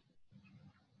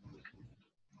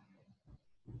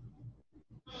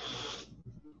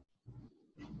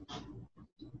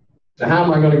 So how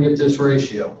am I going to get this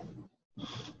ratio?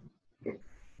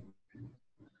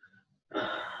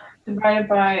 Divided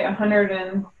by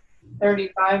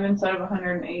 135 instead of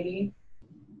 180.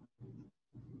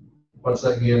 What's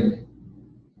that give me?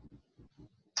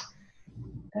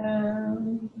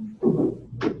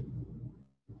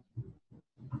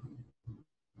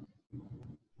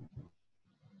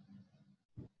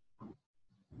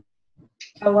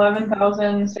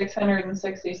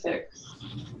 $11,666.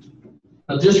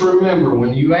 Now just remember,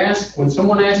 when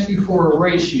someone asks you for a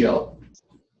ratio,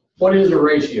 what is a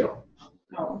ratio?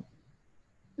 Oh.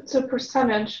 It's a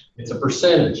percentage. It's a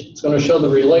percentage. It's going to show the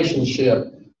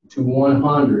relationship to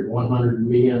 100, 100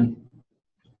 being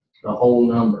the whole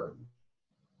number.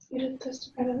 You did this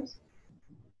dependence.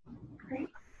 Right?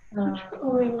 Um,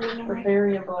 Oh, wait, the wait.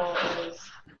 variable is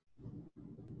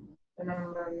the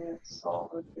number of units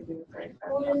sold would be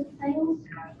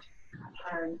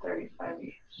 135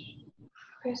 each.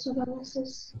 Okay, so then this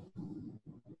is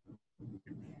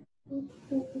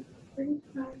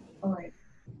 35 Oh wait,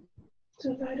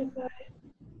 divided by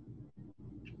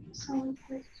selling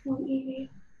price is 180.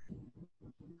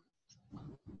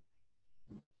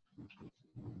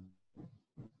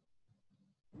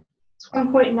 It's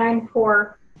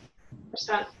 1.94%.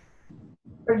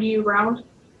 Or do you round?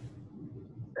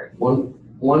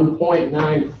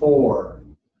 1.94.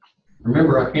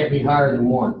 Remember, I can't be higher than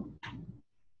 1.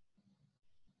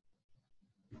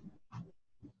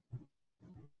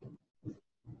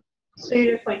 So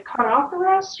you just like cut off the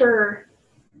rest, or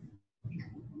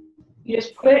you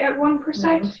just put it at 1%?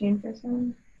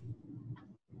 19%.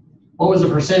 What was the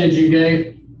percentage you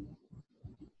gave?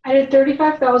 I did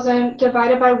 35,000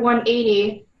 divided by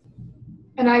 180,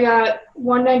 and I got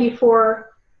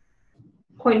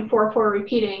 194.44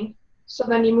 repeating. So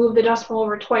then you move the decimal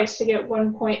over twice to get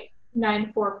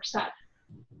 1.94%.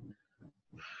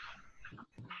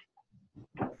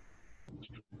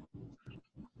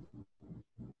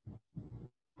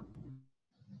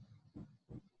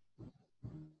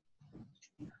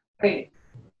 Wait.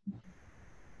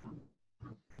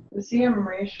 The CM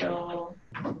ratio.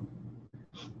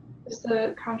 Is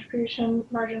the contribution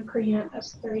margin per unit,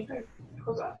 that's 35.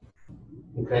 Goes up.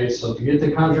 Okay, so to get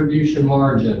the contribution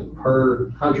margin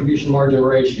per contribution margin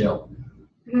ratio,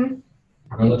 Mm-hmm.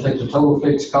 I'm going to take the total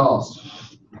fixed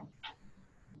cost.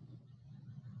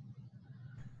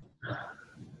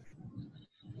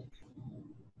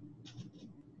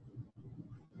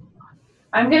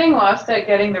 I'm getting lost at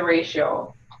getting the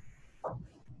ratio.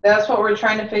 That's what we're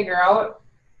trying to figure out.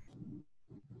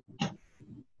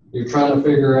 You're trying to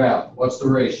figure out what's the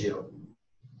ratio.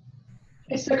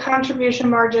 It's the contribution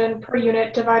margin per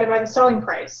unit divided by the selling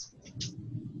price.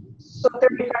 So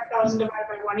 35,000 divided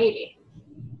by 180.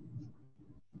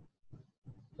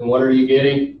 And what are you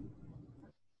getting?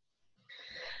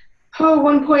 Oh,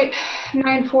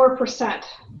 1.94%.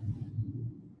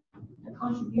 The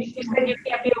contribution You said you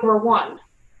can't be over 1.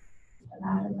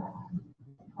 divided by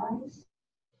the price.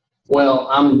 Well,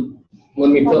 let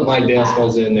me put my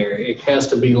decimals in there. It has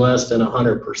to be less than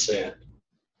 100%.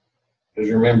 Because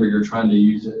remember, you're trying to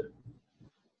use it.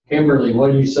 Kimberly,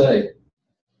 what do you say?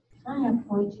 I have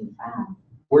 0.25.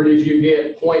 Where did you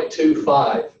get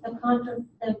 0.25?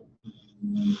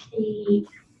 The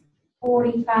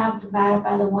 45 divided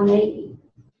by the 180.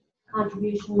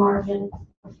 Contribution margin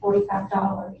of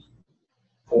 $45.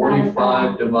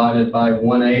 45 divided by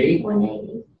 180.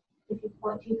 180.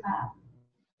 50.25.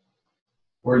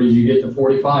 Where did you get the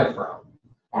 45 from?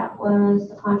 That was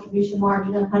the contribution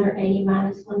margin of 180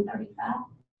 minus 135.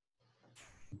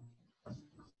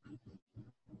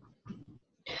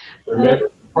 Remember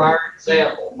the prior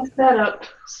example. Mess that up.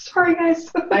 Sorry, guys.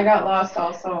 I got lost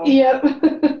also. Yep.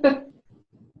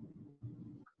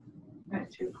 At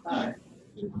 2.5.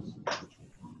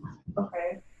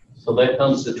 Okay. So that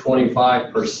comes to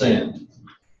 25%.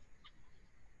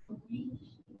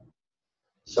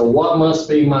 So what must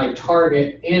be my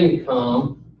target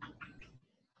income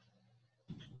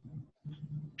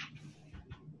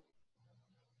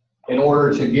in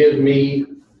order to give me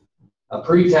a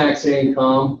pre-tax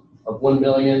income of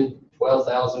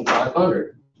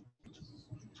 $1,012,500?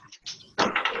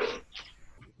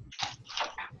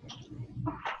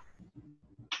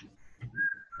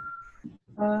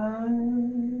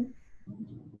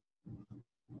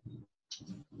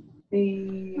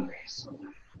 The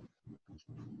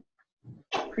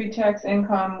pre-tax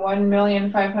income,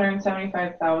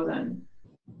 1,575,000.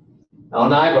 Now,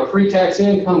 and I have a pre-tax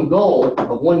income goal of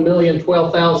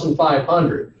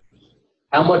 $1,012,500.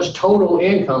 How much total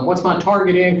income, what's my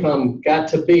target income got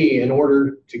to be in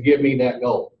order to give me that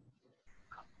goal?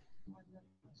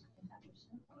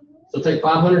 So take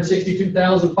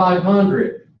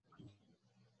 562,500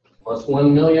 plus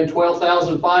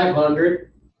 1,012,500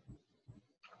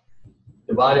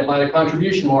 divided by the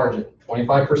contribution margin,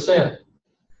 25%.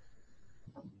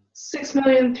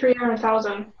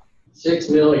 6,300,000.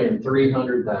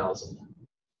 6,300,000.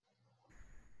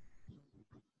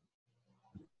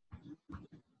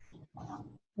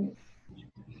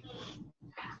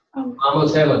 I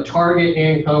must have a target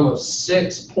income of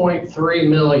 6.3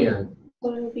 million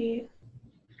So it'll be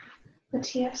the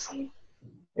TFC.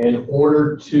 in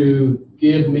order to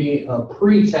give me a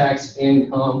pre-tax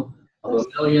income of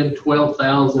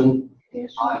 $1,012,500.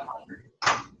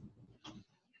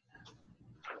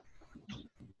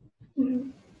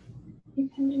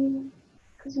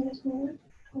 Because you just made it.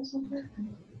 That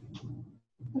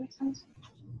makes sense.